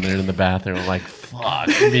 a.m. and they're in the bathroom. I'm like fuck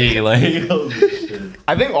me, like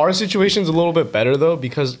I think our situation's a little bit better though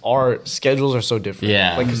because our schedules are so different.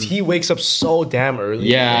 Yeah. Like, cause he wakes up so damn early.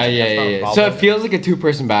 Yeah, That's not a yeah. So problem. it feels like a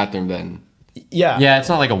 2-person bathroom then. yeah. yeah, it's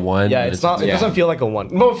not like a one. Yeah, but it's not. It yeah. doesn't feel like a one.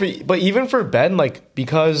 But even for Ben, like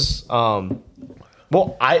because I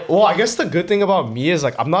guess the good thing about me is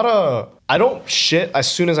like I don't shit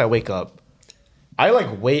as soon as I wake up. I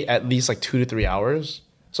like wait at least like 2 to 3 hours.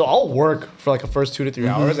 So I'll work for like the first 2 to 3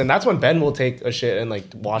 hours, and that's when Ben will take a shit and like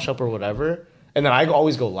wash up or whatever. And then I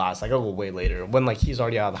always go last. I go way later when like he's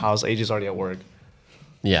already out of the house, AJ's already at work.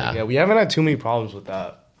 Yeah. Yeah, we haven't had too many problems with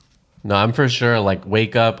that. No, I'm for sure like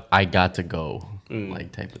wake up, I got to go,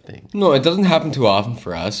 like type of thing. No, it doesn't happen too often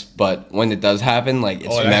for us, but when it does happen, like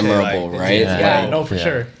it's that's memorable, like- right? Yeah. Yeah, Like, no, for Yeah.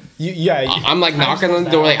 sure. I'm like knocking on the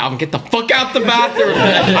door, like, I'll get the fuck out the bathroom.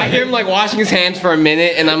 I hear him like washing his hands for a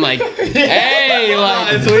minute, and I'm like, hey,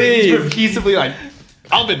 like, please. He's peaceably like,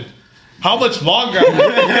 Alvin, how much longer?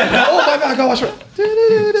 Oh my god, gosh.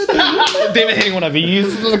 David hitting one of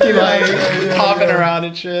these, looking like hopping around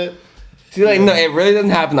and shit. See, like, no, it really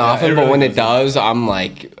doesn't happen often, but when it does, I'm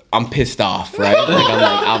pissed off, right? Like, I'm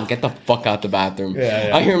like, I'll get the fuck out the bathroom.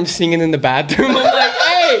 Yeah. I hear him singing in the bathroom. I'm like,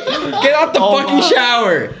 hey, get out the fucking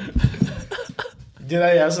shower.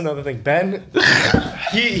 That's another thing. Ben,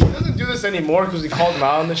 he doesn't do this anymore because we called him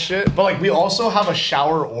out on this shit. But like, we also have a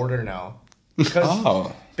shower order now. Because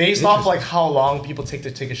Oh. based off like how long people take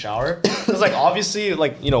to take a shower. Because like obviously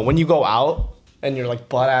like when you go out and you're like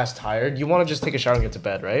butt ass tired, you want to just take a shower and get to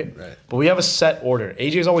bed, right? Right. But we have a set order.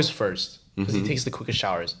 AJ is always first because he takes the quickest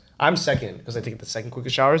showers. I'm second because I take the second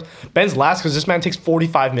quickest showers. Ben's last because this man takes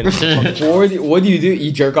 45 minutes. to fucking shower. What do you do?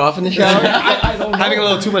 You jerk off in the shower? I don't know. Having a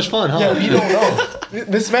little too much fun, huh? Yeah, we don't know.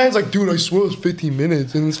 This man's like, dude, I swear it was 15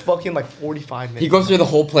 minutes, and it's fucking like 45 minutes. He goes through the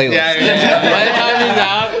whole playlist. Yeah. By the time he's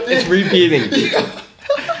out, it's repeating.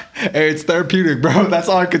 Hey, it's therapeutic, bro. That's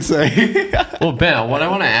all I could say. Well, Ben, what I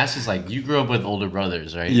want to ask is like you grew up with older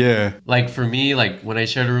brothers, right? Yeah. Like for me, like when I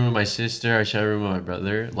shared a room with my sister, I shared a room with my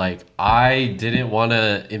brother. Like I didn't want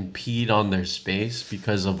to impede on their space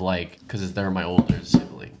because they're my older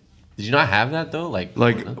sibling. Did you not have that though? Like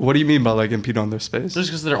What do you mean by like impede on their space? just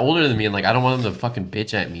because they're older than me and like I don't want them to fucking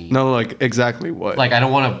bitch at me. No, like exactly what? Like I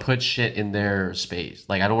don't want to put shit in their space.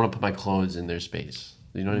 Like I don't want to put my clothes in their space.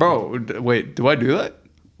 You know what I mean? Bro, wait, do I do that?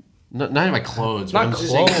 Not in my clothes. Not but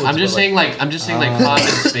clothes, I'm just but, saying like common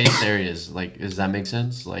space areas. Like, does that make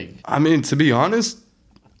sense? Like, I mean, to be honest,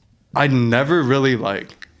 I never really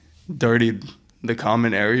like dirtied the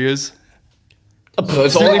common areas.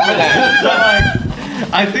 It's only for that.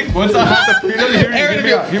 I think once I have the freedom,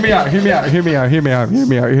 hear me out.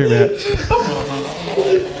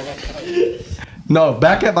 No,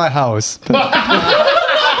 back at my house.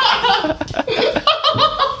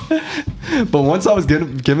 But once I was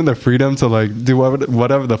given the freedom to like do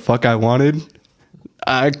whatever the fuck I wanted,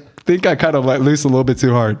 I think I kind of let loose a little bit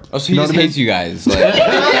too hard. Oh, so he just hates you guys. Like, he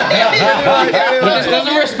just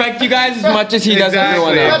doesn't respect you guys as much as he does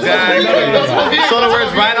everyone else. Exactly. So the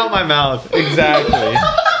words right out my mouth. Exactly.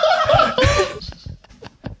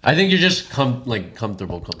 I think you're just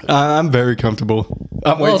comfortable. I'm very comfortable.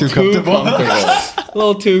 I'm way too comfortable. A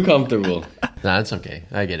little too comfortable. Nah, it's okay.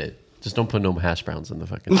 I get it. Just don't put no hash browns in the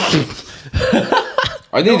fucking.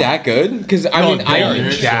 Are they that good? Because I mean, they're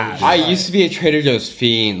I used to be a Trader Joe's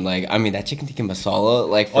fiend. Like, I mean, that chicken tikka masala,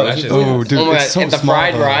 like, that shit- Oh, dude, my it's so and the small,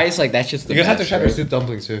 fried bro. rice, like, that's just the You guys have to best, try their right? soup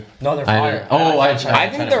dumplings too. No, they're I fire. I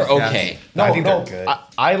think they're okay. No, I think no. they're good.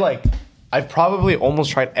 I like. I've probably almost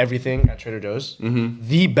tried everything at Trader Joe's.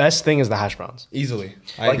 The best thing is the hash browns. Easily.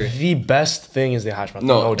 I Like agree. the best thing is the hash browns.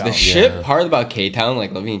 No, No the doubt. shit part about K-Town,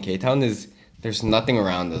 like living in K-Town, is there's nothing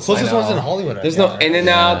around us. Closest I know. ones in Hollywood. There's no In and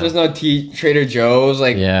Out. There's no Trader Joe's.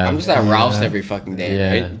 Like, Yeah. I'm just at Ralph's every fucking day,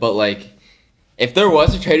 Yeah. right? But like, if there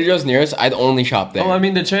was a Trader Joe's near us, I'd only shop there. Oh, I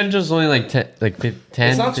mean, the Trader Joe's is only like 10,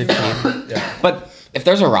 10, not too 15. but if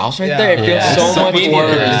there's a Ralph's right there, it feels Yeah. so It's so much convenient.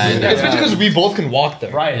 worse. Yeah. Especially because we both can walk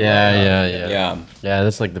there. Right. Yeah. Yeah.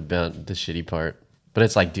 That's like the shitty part. But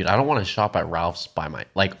it's like, dude, I don't want to shop at Ralph's by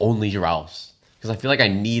only Ralph's because I feel like I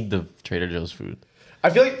need the Trader Joe's food. I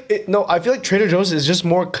feel like I feel like Trader Joe's is just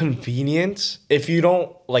more convenient if you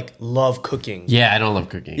don't like love cooking. Yeah, I don't love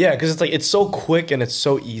cooking. Yeah, because it's like it's so quick and it's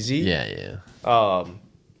so easy. Yeah.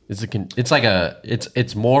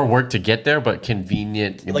 It's more work to get there, but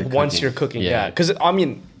convenient. in Like the once cooking. you're cooking, yeah. Because I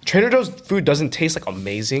mean, Trader Joe's food doesn't taste like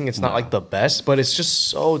amazing. It's not like the best, but it's just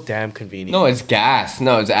so damn convenient. No, it's gas.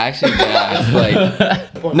 No, it's actually gas.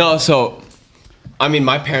 Like, no, so. I mean,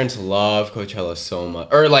 my parents love Coachella so much,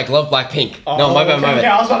 or like love Blackpink. No, my bad. okay,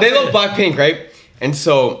 I was about to They say love Blackpink, right? And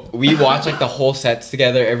so we watch like the whole sets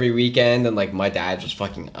together every weekend, and like my dad just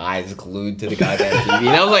fucking eyes glued to the goddamn TV, and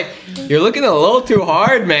I was like, "You're looking a little too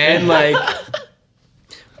hard, man." Like,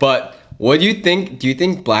 but what do you think? Do you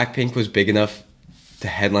think Blackpink was big enough to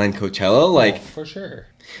headline Coachella? Like, For sure.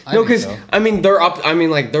 no, because I mean they're up. I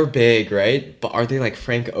mean like they're big, right? But are they like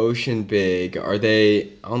Frank Ocean big? Are they?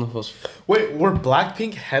 I don't know if it was Wait, were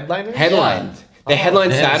Blackpink headliners? headlined. They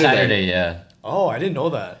headlined Yeah, Saturday. yeah. Oh, I didn't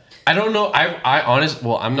know that. I don't know.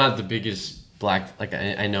 I'm not the biggest Black. Like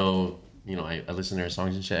I know, I listen to their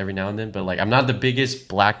songs and shit every now and then, but like I'm not the biggest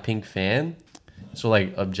Blackpink fan. So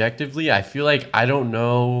like objectively, I feel like I don't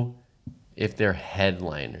know if they're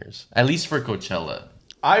headliners, at least for Coachella.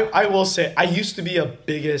 I will say I used to be a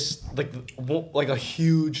biggest like a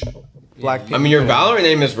huge Blackpink. I mean, your fan. Valorant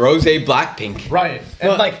name is Rose Blackpink. Right.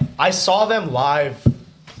 And like I saw them live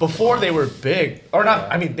before they were big. Or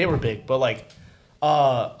not, I mean they were big, but like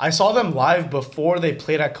I saw them live before they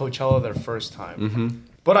played at Coachella their first time. Mm-hmm.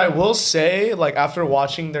 But I will say, like after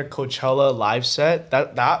watching their Coachella live set,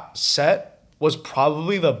 that set was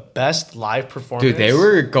probably the best live performance. Dude, they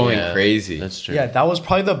were going Yeah, crazy. That's true. Yeah, that was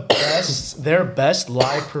probably the best their best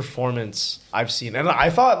live performance I've seen. And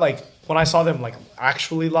I thought like when I saw them like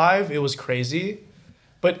actually live, it was crazy.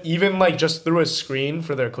 But even like just through a screen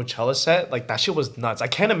for their Coachella set, like that shit was nuts. I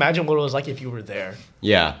can't imagine what it was like if you were there.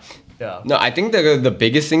 Yeah. Yeah. No, I think the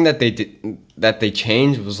biggest thing that they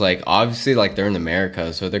changed was like obviously like they're in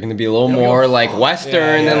America, so they're gonna be a little more like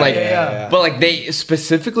Western and like, but like they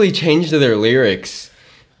specifically changed their lyrics,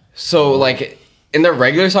 so like in their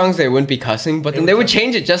regular songs they wouldn't be cussing, but then they would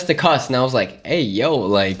change it just to cuss, and I was like, hey yo,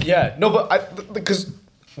 like Yeah, no, but because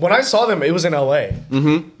when I saw them, it was in LA.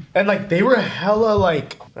 Mm-hmm. And like they were hella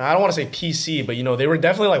like I don't want to say PC, but they were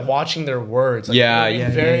definitely like watching their words. Like, Yeah, they were yeah,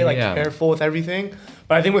 very yeah, like yeah. careful with everything.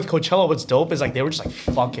 But I think with Coachella, what's dope is like they were just like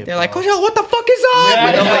fuck it. they're like, bro. Coachella, what the fuck is up? Yeah,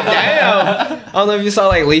 And I'm like, damn. I don't know if you saw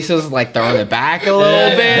like Lisa's like throwing it back a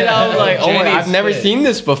little bit. I was like, oh my, Jenny's I've never fit. seen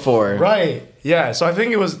this before. Right. Yeah. So I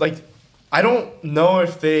think it was like I don't know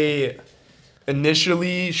if they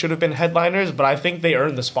initially should have been headliners, but I think they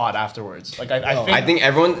earned the spot afterwards. Like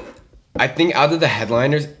I think out of the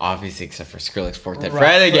headliners, obviously except for Skrillex, Forte Right,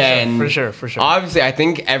 Fred for again. sure. Obviously, I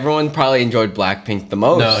think everyone probably enjoyed Blackpink the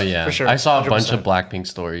most. No, yeah. For sure, I saw a bunch 100%. of Blackpink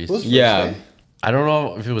stories. Yeah. I don't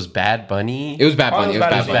know if it was Bad Bunny. It was Bad Bunny. It was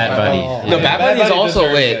Bad Bunny. Bad Bunny. No, Bad Bunny's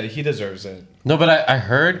also lit. He deserves it. No, but I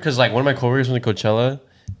heard because like one of my coworkers went to Coachella,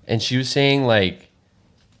 and she was saying like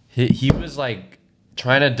he was like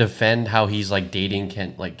trying to defend how he's like dating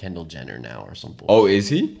Kendall Jenner now or something. Oh, is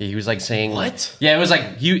he? He was like saying What? Yeah, it was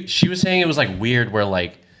like she was saying it was like weird where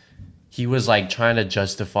like he was like trying to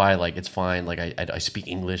justify like it's fine like I speak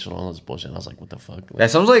English and all this bullshit. And I was like, what the fuck? Like,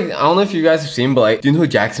 That sounds like, I don't know if you guys have seen, but like, do you know who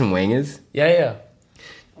Jackson Wang is? Yeah.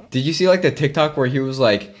 Did you see like the TikTok where he was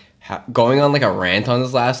like going on like a rant on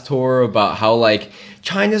his last tour about how like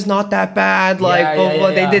China's not that bad, like Yeah, blah, yeah, blah,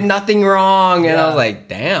 yeah, they yeah. did nothing wrong, and I was Yeah. like,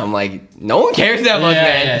 damn, like no one cares that much, Yeah,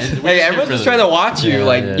 man. yeah, it's Like weird everyone's for just them. trying to watch you. Yeah,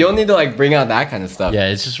 Like yeah. you don't need to like bring out that kind of stuff. yeah,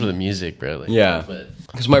 it's just for the music, bro. Like, Yeah. but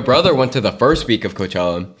Because my brother went to the first week of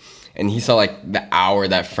Coachella, and he saw like the hour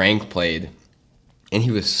that Frank played, and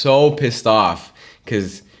he was so pissed off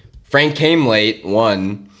because Frank came late,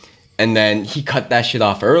 one, and then he cut that shit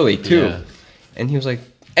off early too, Yeah. and he was like,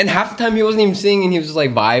 and half the time he wasn't even singing, he was just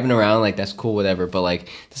like vibing around, like that's cool, whatever. But like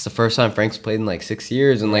this is the first time Frank's played in like 6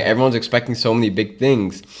 years, and like everyone's expecting so many big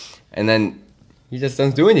things, and then he just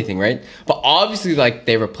doesn't do anything, right? But obviously, like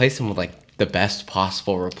they replace him with like the best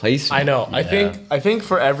possible replacement. I know. Yeah. I think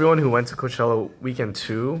for everyone who went to Coachella weekend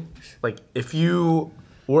 2, like if you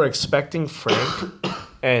were expecting Frank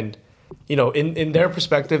and you know, in their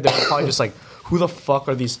perspective, they're probably just like, who the fuck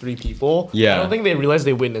are these 3 people? Yeah. I don't think they realized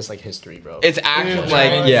they witnessed like history, bro. It's actually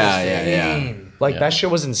like yeah. Like Yeah. that shit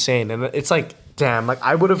was insane. And it's like, damn, like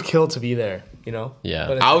I would have killed to be there, you know? Yeah.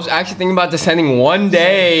 But it's- I was actually thinking about descending one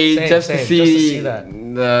day Same, just, same, to just to see see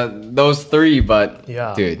that. those 3, but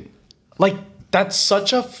Yeah. dude, like that's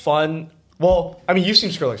such a fun. Well, I mean, you've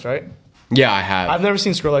seen Skrillex, right? yeah, I have. I've never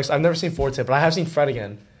seen Skrillex. I've never seen Forte, but I have seen Fred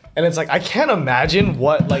again. And it's like I can't imagine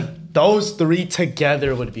what like those 3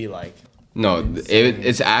 together would be like. No,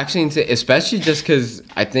 it's actually insane, especially just because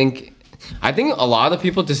I think a lot of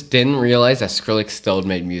people just didn't realize that Skrillex still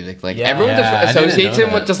made music. Like Yeah. everyone Yeah, I just didn't associates know him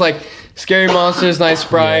that. with just like Scary Monsters, Nice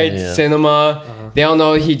Sprites, Yeah. Cinema. They don't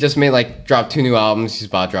know he just made like dropped 2 new albums. He's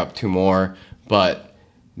about to drop 2 more, but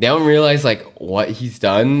they don't realize like what he's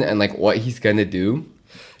done and like what he's gonna do.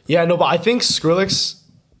 Yeah, no, but I think Skrillex,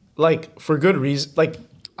 like for good reason, like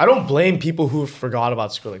I don't blame people who forgot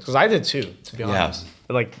about Skrillex because I did too, to be Yeah. honest.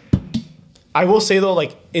 Like, I will say though,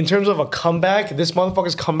 like in terms of a comeback, this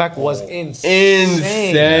motherfucker's comeback was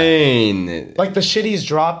Insane. Like the shit he's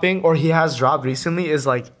dropping or he has dropped recently is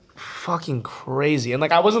like fucking crazy. And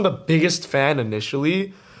like I wasn't the biggest fan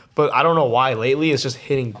initially, but I don't know why lately it's just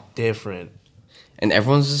hitting different. And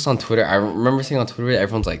everyone's just on Twitter. I remember seeing on Twitter,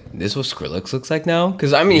 everyone's like, "This is what Skrillex looks like now."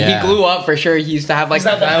 Because I mean, Yeah. he blew up for sure. He used to have like He's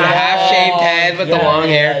got the the half-shaved head with the Yeah, long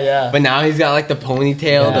yeah, hair, yeah. but now he's got like the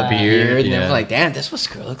ponytail, the Yeah. beard, and Yeah. everyone's like, "Damn, this is what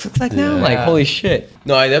Skrillex looks like now." Like, Yeah. holy shit!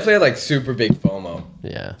 No, I definitely had like super big FOMO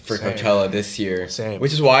yeah. for Same. Coachella this year, Same.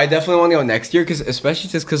 which is why I definitely want to go next year. Because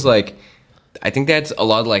especially just because like, I think that's a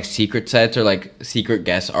lot of like secret sets or like secret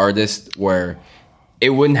guest artists where it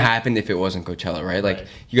wouldn't happen if it wasn't Coachella, right? Like, Right.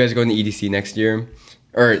 you guys are going to EDC next year.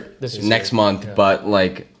 Or This is next it. month, Yeah. but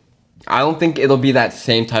like I don't think it'll be that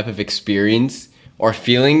same type of experience or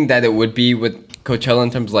feeling that it would be with Coachella in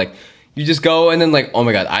terms of like you just go and then like, oh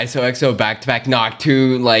my god, ISO back to back knock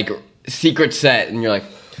 2 like secret set, and you're like,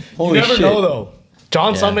 holy You never shit. know though.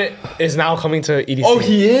 John Summit is now coming to EDC. Oh,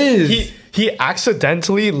 he is. He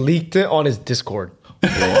accidentally leaked it on his Discord.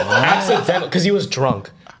 Accidental, because he was drunk.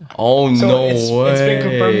 oh So no it's way. been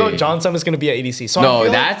confirmed though. John Summit's gonna be at EDC. So I No,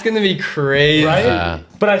 feel that's gonna be crazy. right. Yeah.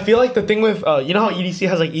 But I feel like the thing with you know how EDC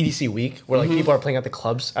has like EDC week where like people are playing at the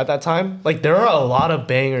clubs at that time. Like there are a lot of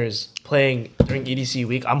bangers playing during EDC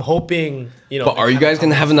week. I'm hoping you know. But are you guys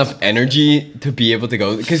gonna have enough energy to be able to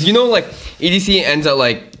go? Because you know, like EDC ends at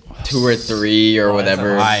like 2 or 3 or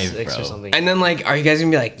whatever. high. 6 or bro. something? And then like, are you guys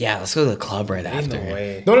gonna be like, yeah, let's go to the club right after?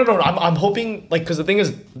 No. I'm hoping like because the thing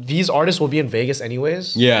is these artists will be in Vegas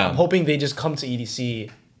anyways. Yeah. I'm hoping they just come to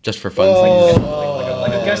EDC Just for fun.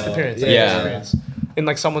 like, like a guest appearance. Like Yeah. a guest appearance in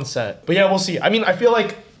like someone's set. But yeah, we'll see. I mean, I feel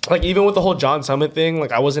like even with the whole John Summit thing,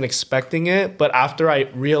 like I wasn't expecting it, but after I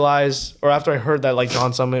realized or after I heard that like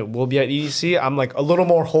John Summit will be at EDC, I'm like a little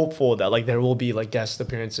more hopeful that like there will be like guest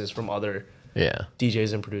appearances from other Yeah.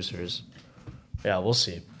 DJs and producers. Yeah, we'll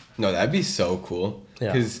see. No, that'd be so cool.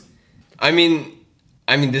 Yeah. Because, I mean,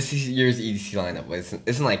 this year's EDC lineup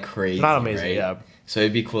isn't like crazy. Not amazing, right? yeah. So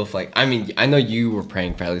it'd be cool if like, I mean, I know you were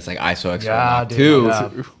praying for at least like ISO X Yeah, dude, too. yeah.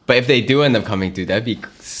 But if they do end up coming, dude, that'd be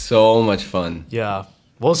so much fun. Yeah,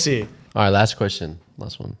 we'll see. All right, last question.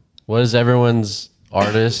 Last one. What is everyone's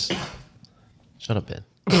artist? Shut up, Ben.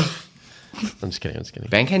 I'm just kidding.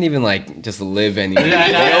 Ben can't even like just live anymore. You know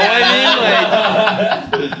what I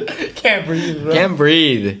mean? Like, Can't breathe, bro. can't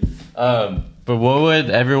breathe. But But what would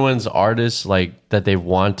everyone's artists like that they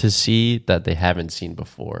want to see that they haven't seen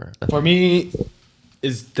before? For me,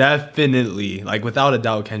 it's definitely like without a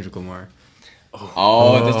doubt Kendrick Lamar.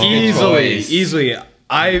 Oh, that's a good choice. Easily.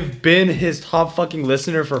 I've been his top fucking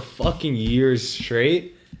listener for fucking years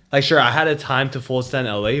straight. Like, sure, I had a time to full stand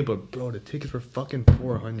LA, but bro, the tickets were fucking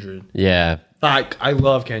 400. Yeah. Like, I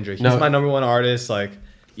love Kendrick. He's No. my number one artist, like,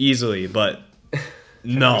 easily, but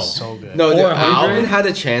no. So good. No, dude, 400? Alvin had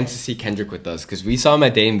a chance to see Kendrick with us because we saw him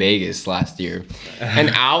at Day in Vegas last year, and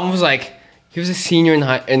Alvin was like, he was a senior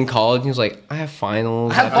in college. And he was like, I have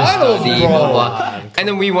finals. I have finals, to study, bro. blah, blah. And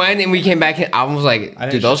then we went and we came back, and Alvin was like,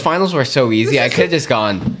 dude, those finals were so easy. I could have just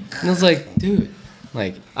gone. And I was like, dude,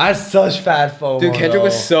 like, I had such fat FOMO. dude, Kendrick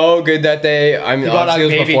was so good that day. I mean, brought out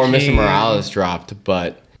obviously it was Baby before Mr. Keem. Morales dropped,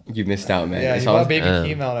 but you missed out, man. Yeah, It's you all- got Baby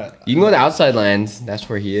Keem out at you can go to Outside Lands. That's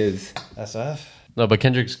where he is. SF. No, but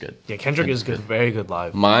Kendrick's good. Yeah, Kendrick is good. Very good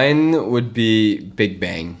live. Mine would be Big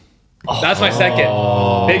Bang. That's my second.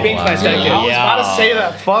 Big Bang's my second. I was about to say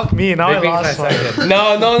that. Fuck me. Now Big I Bang's my lost second.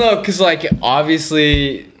 No, because like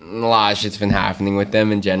obviously a lot of shit's been happening with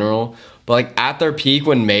them in general. But like at their peak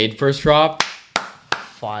when Made first dropped,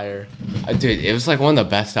 fire. dude, it was like one of the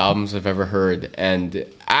best albums I've ever heard. And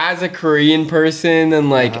as a Korean person and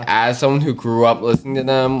like as someone who grew up listening to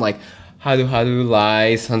them, like Hadu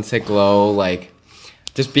Lai, Sunset Glow, like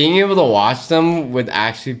just being able to watch them would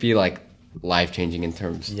actually be like life changing in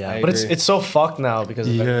terms. Yeah, but it's so fucked now because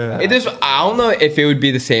of Yeah. It is. I don't know if it would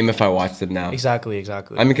be the same if I watched them now. exactly. I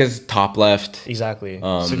mean, because Top Left, Exactly.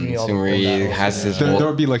 Seungri has his. There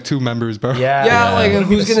would be like two members, bro. Yeah. Yeah, like It would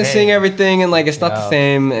be who's the gonna same. sing everything and like it's not the Yeah.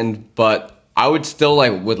 same and but I would still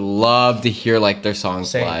like would love to hear like their songs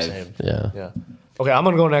Same, live. same. Yeah. Yeah. Okay, I'm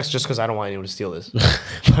gonna go next just because I don't want anyone to steal this.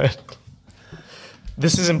 But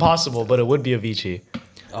this is impossible, but it would be Avicii.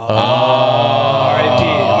 R.I.P.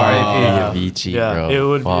 Yeah. Avicii, Yeah, bro. it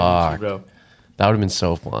would be Fuck. Avicii, bro. That would have been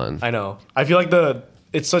so fun. I know. I feel like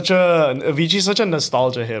Avicii's such a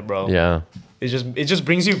nostalgia hit, bro. Yeah. It just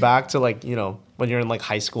brings you back to like, you know, when you're in like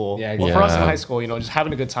high school. Yeah, Well, for us in yeah. high school, you know, just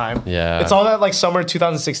having a good time. Yeah. It's all that like summer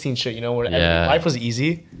 2016 shit, you know, where Yeah. life was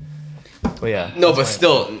easy. But yeah. No, but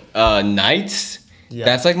still, nights. Yeah.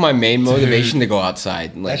 That's like my main motivation to go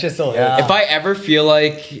outside. Like, That shit still Yeah. hits. if I ever feel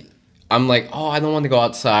like I'm like, oh, I don't want to go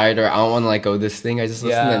outside or I don't want to like go this thing, I just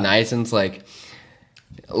listen Yeah. to nights and it's like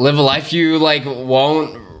live a life you like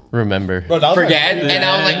won't Remember. Bro, that was my forget. pre- And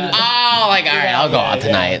I was like, oh, like all right, I'll go out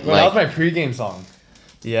tonight. Bro, that was Like, my pregame song.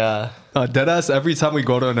 Yeah. Deadass, every time we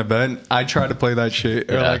go to an event, I try to play that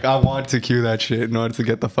shit. Or Yeah. like, I want to cue that shit in order to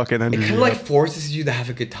get the fucking it energy. kind of like forces you to have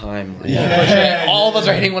a good time. Like, All of us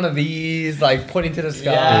are hitting one of these, like pointing to the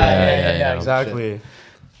sky. yeah. Exactly.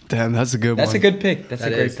 Damn, that's a good That's one. a good pick. That's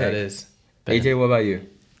That a great is, pick. that is. AJ, what about you?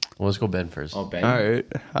 Well, let's go Ben first. Oh, Ben. All right.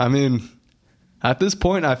 I mean, at this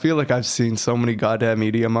point, I feel like I've seen so many goddamn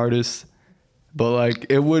EDM artists, but like,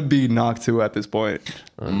 it would be Knock 2 at this point.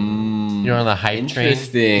 You're on the hype train.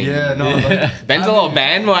 Interesting. Yeah, no. Like, Ben's a little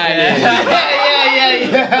bandwagon.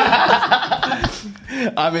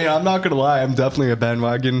 I mean, I'm not gonna lie, I'm definitely a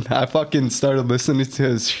bandwagon. I fucking started listening to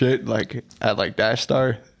his shit like at like Dash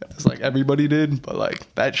Star, as like everybody did, but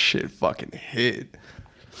like that shit fucking hit.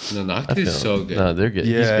 No, I Noctu feel- is so good. No, they're good.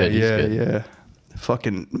 Yeah, He's good. He's yeah, good. yeah.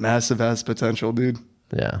 Fucking massive ass potential, dude.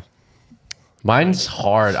 Yeah. Mine's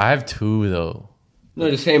hard. I have two though. No,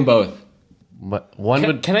 just saying both. But one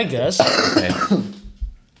would. Can I guess? Okay.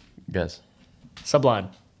 Guess. Sublime.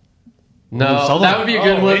 No, that would be a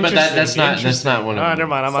good Oh, one, but that's interesting, not. That's not one of Oh, them. never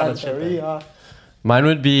mind. I'm out of shit. Mine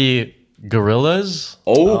would be Gorillas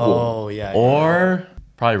Oh. Oh yeah. or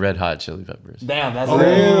probably Red Hot Chili Peppers. Damn, that's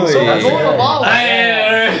Really? So we're going to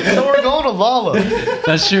Lala. So we're going to Lala.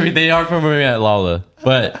 That's true. They are from at Lala,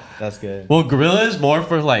 but that's good. well, Gorillas more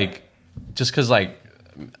for like, just cause like,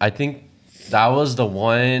 I think that was the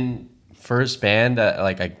one first band that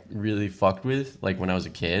like I really fucked with like when I was a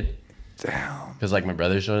kid. Damn. Cause like my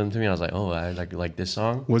brother showed them to me, I was like, oh, I like this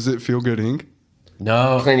song. Was it Feel Good Inc?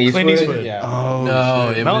 No, Clint Eastwood. Clint Eastwood. Yeah. Oh,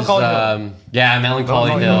 no, it Melancholy was yeah,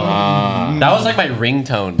 Melancholy Hill. That was like my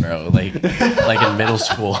ringtone, bro. Like in middle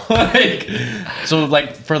school. Like so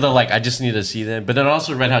like for the like I just need to see them, but then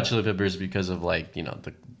also Red Hot Chili Peppers because of like you know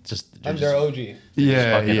the just they're I'm just their OG.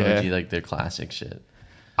 yeah, fucking yeah. OG, like their classic shit.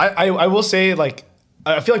 I will say like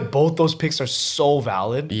I feel like both those picks are so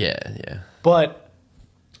valid, Yeah. but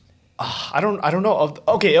I don't know. Of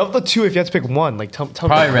the two, if you had to pick one, like tell me.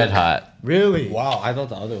 Probably Red Hot. Really? Wow, I thought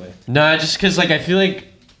the other way. No, just because like I feel like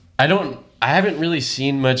I don't I haven't really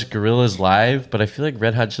seen much Gorillaz live, but I feel like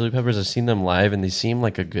Red Hot Chili Peppers, I've seen them live and they seem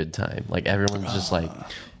like a good time. Like everyone's just like,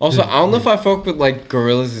 Also, I don't know if I fuck with like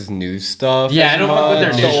Gorillaz' new stuff. yeah, as I don't fuck with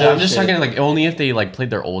their much. new shit. I'm just talking like only if they like played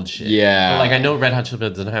their old shit. Yeah. But, like I know Red Hot Chili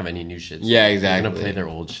Peppers doesn't have any new shit. So Yeah, They're exactly. gonna play their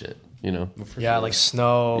old shit, you know? Yeah, like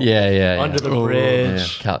Snow. Yeah. Under the Yeah,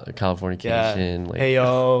 Bridge. Californication. Like, Hey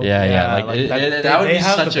yo. yeah. Like, that would they be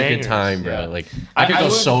have the such a good bangers. time, bro. Yeah. Like I could I go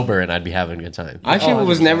would- sober and I'd be having a good time. I actually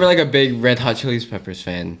was never like a big Red Hot Chili Peppers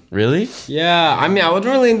fan. Really? Yeah, I mean, I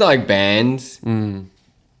wasn't really into like bands.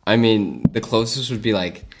 I mean, the closest would be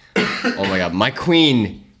like, oh my god, my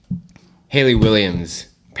queen, Haley Williams,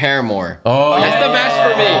 Paramore. Oh, That's yeah. the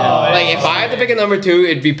best for me. Like, if I had to pick a number 2,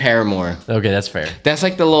 it'd be Paramore. Okay, that's fair. That's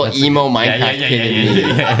like the little emo Minecraft kid in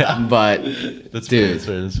me. But, That's dude,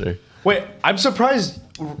 fair. That's fair. Wait, I'm surprised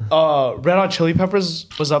Red Hot Chili Peppers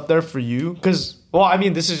was up there for you. Because, well, I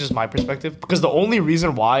mean, this is just my perspective. Because the only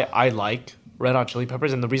reason why I like Red Hot Chili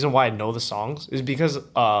Peppers and the reason why I know the songs is because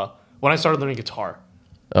when I started learning guitar.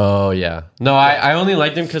 Oh yeah. No, I only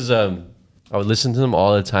liked them because I would listen to them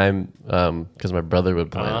all the time because my brother would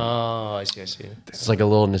play them. Oh, I see. It's like a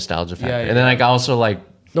little nostalgia factor. Yeah. And then like I also like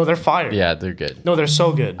No, they're fire. yeah, they're good. No, they're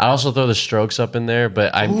so good. I also throw the Strokes up in there,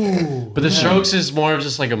 but the Strokes is more of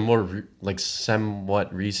just like a more like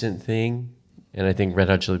somewhat recent thing. And I think Red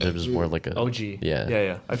Hot Chili Peppers is more like a OG. Yeah.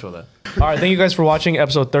 Yeah. I feel that. All right. Thank you guys for watching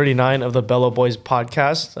episode 39 of the Bello Boys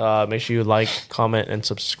podcast. Make sure you like, comment, and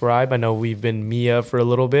subscribe. I know we've been Mia for a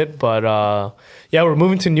little bit, but yeah, we're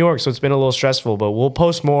moving to New York, so it's been a little stressful, but we'll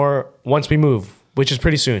post more once we move, which is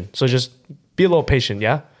pretty soon. So just be a little patient,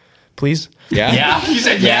 yeah? Please? yeah. Yeah. You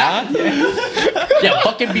said yeah. Yeah,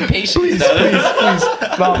 fucking be patient. Please.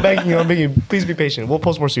 No, I'm begging you. Please be patient. We'll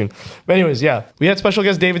post more soon. But anyways, yeah. We had special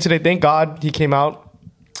guest David today. Thank God he came out.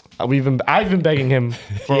 I've been begging him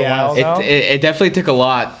for a while now. It definitely took a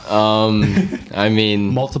lot. I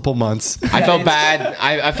mean, Multiple months. I felt bad.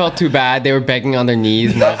 I felt too bad. They were begging on their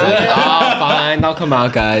knees, and I was like, "Oh, fine, I'll come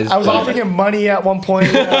out, guys." I was But- offering him money at one point.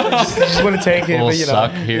 You know, just wouldn't take it. Little But, you know,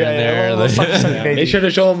 suck here and there. little sucky baby. Make sure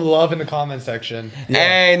to show him love in the comment section.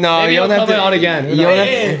 Hey, no, Maybe you don't he'll have to. comment on again. You don't have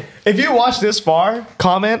to. If you watch this far,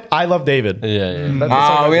 comment "I love David." Yeah. That's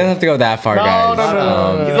all We I- don't have to go that far, No, guys.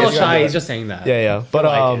 no. He's a little shy. He's just saying that. Yeah.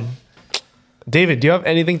 But David, do you have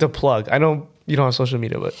anything to plug? I know you don't have social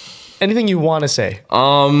media, but anything you want to say?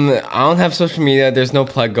 I don't have social media. There's no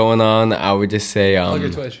plug going on. I would just say, Plug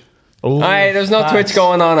your Twitch. Ooh, all right, there's no facts. Twitch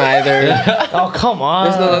going on either. Oh, come on.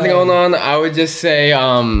 There's nothing going on. I would just say,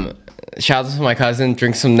 shout out to my cousin.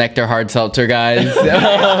 Drink some Nectar Hard Seltzer, guys.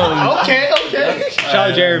 Okay.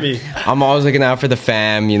 Shout out Jeremy. I'm always looking out for the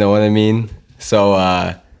fam. You know what I mean? So,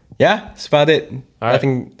 yeah, that's about it. right.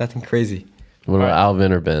 Nothing crazy. What about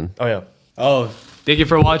Alvin or Ben? Oh, yeah. Oh, thank you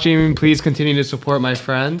for watching. Please continue to support my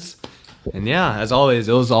friends. And yeah, as always,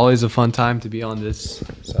 it was always a fun time to be on this.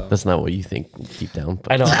 So That's not what you think deep down.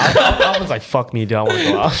 But I know. I was like, fuck me, dude. I want to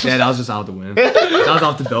go out. yeah, that was just out the win. That was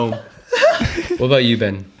off the dome. What about you,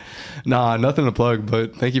 Ben? Nah, nothing to plug,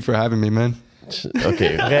 but thank you for having me, man.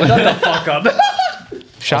 okay.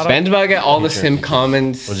 Shout out. Ben's about to get all the sim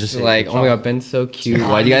comments. just say- Like, oh my god, Ben's so cute.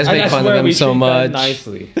 Why do you guys make fun of him so much?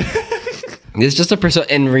 Nicely. It's just a person.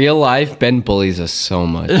 In real life, Ben bullies us so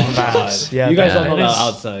much. Facts. Yeah, You guys don't Ben know is- that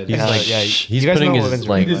outside. He's like, yeah, he's you guys putting know what his Vin's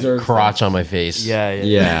like really crotch on my face. Yeah.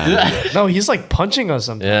 Yeah. No, he's like punching us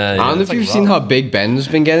sometimes. Yeah. I don't know if like you've seen how big Ben's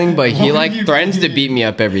been getting, but he like you threatens to beat me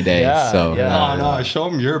up every day. Yeah, So yeah. No, show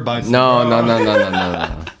him your bicep.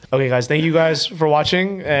 no. Okay, guys. Thank you guys for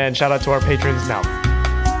watching, and shout out to our patrons now.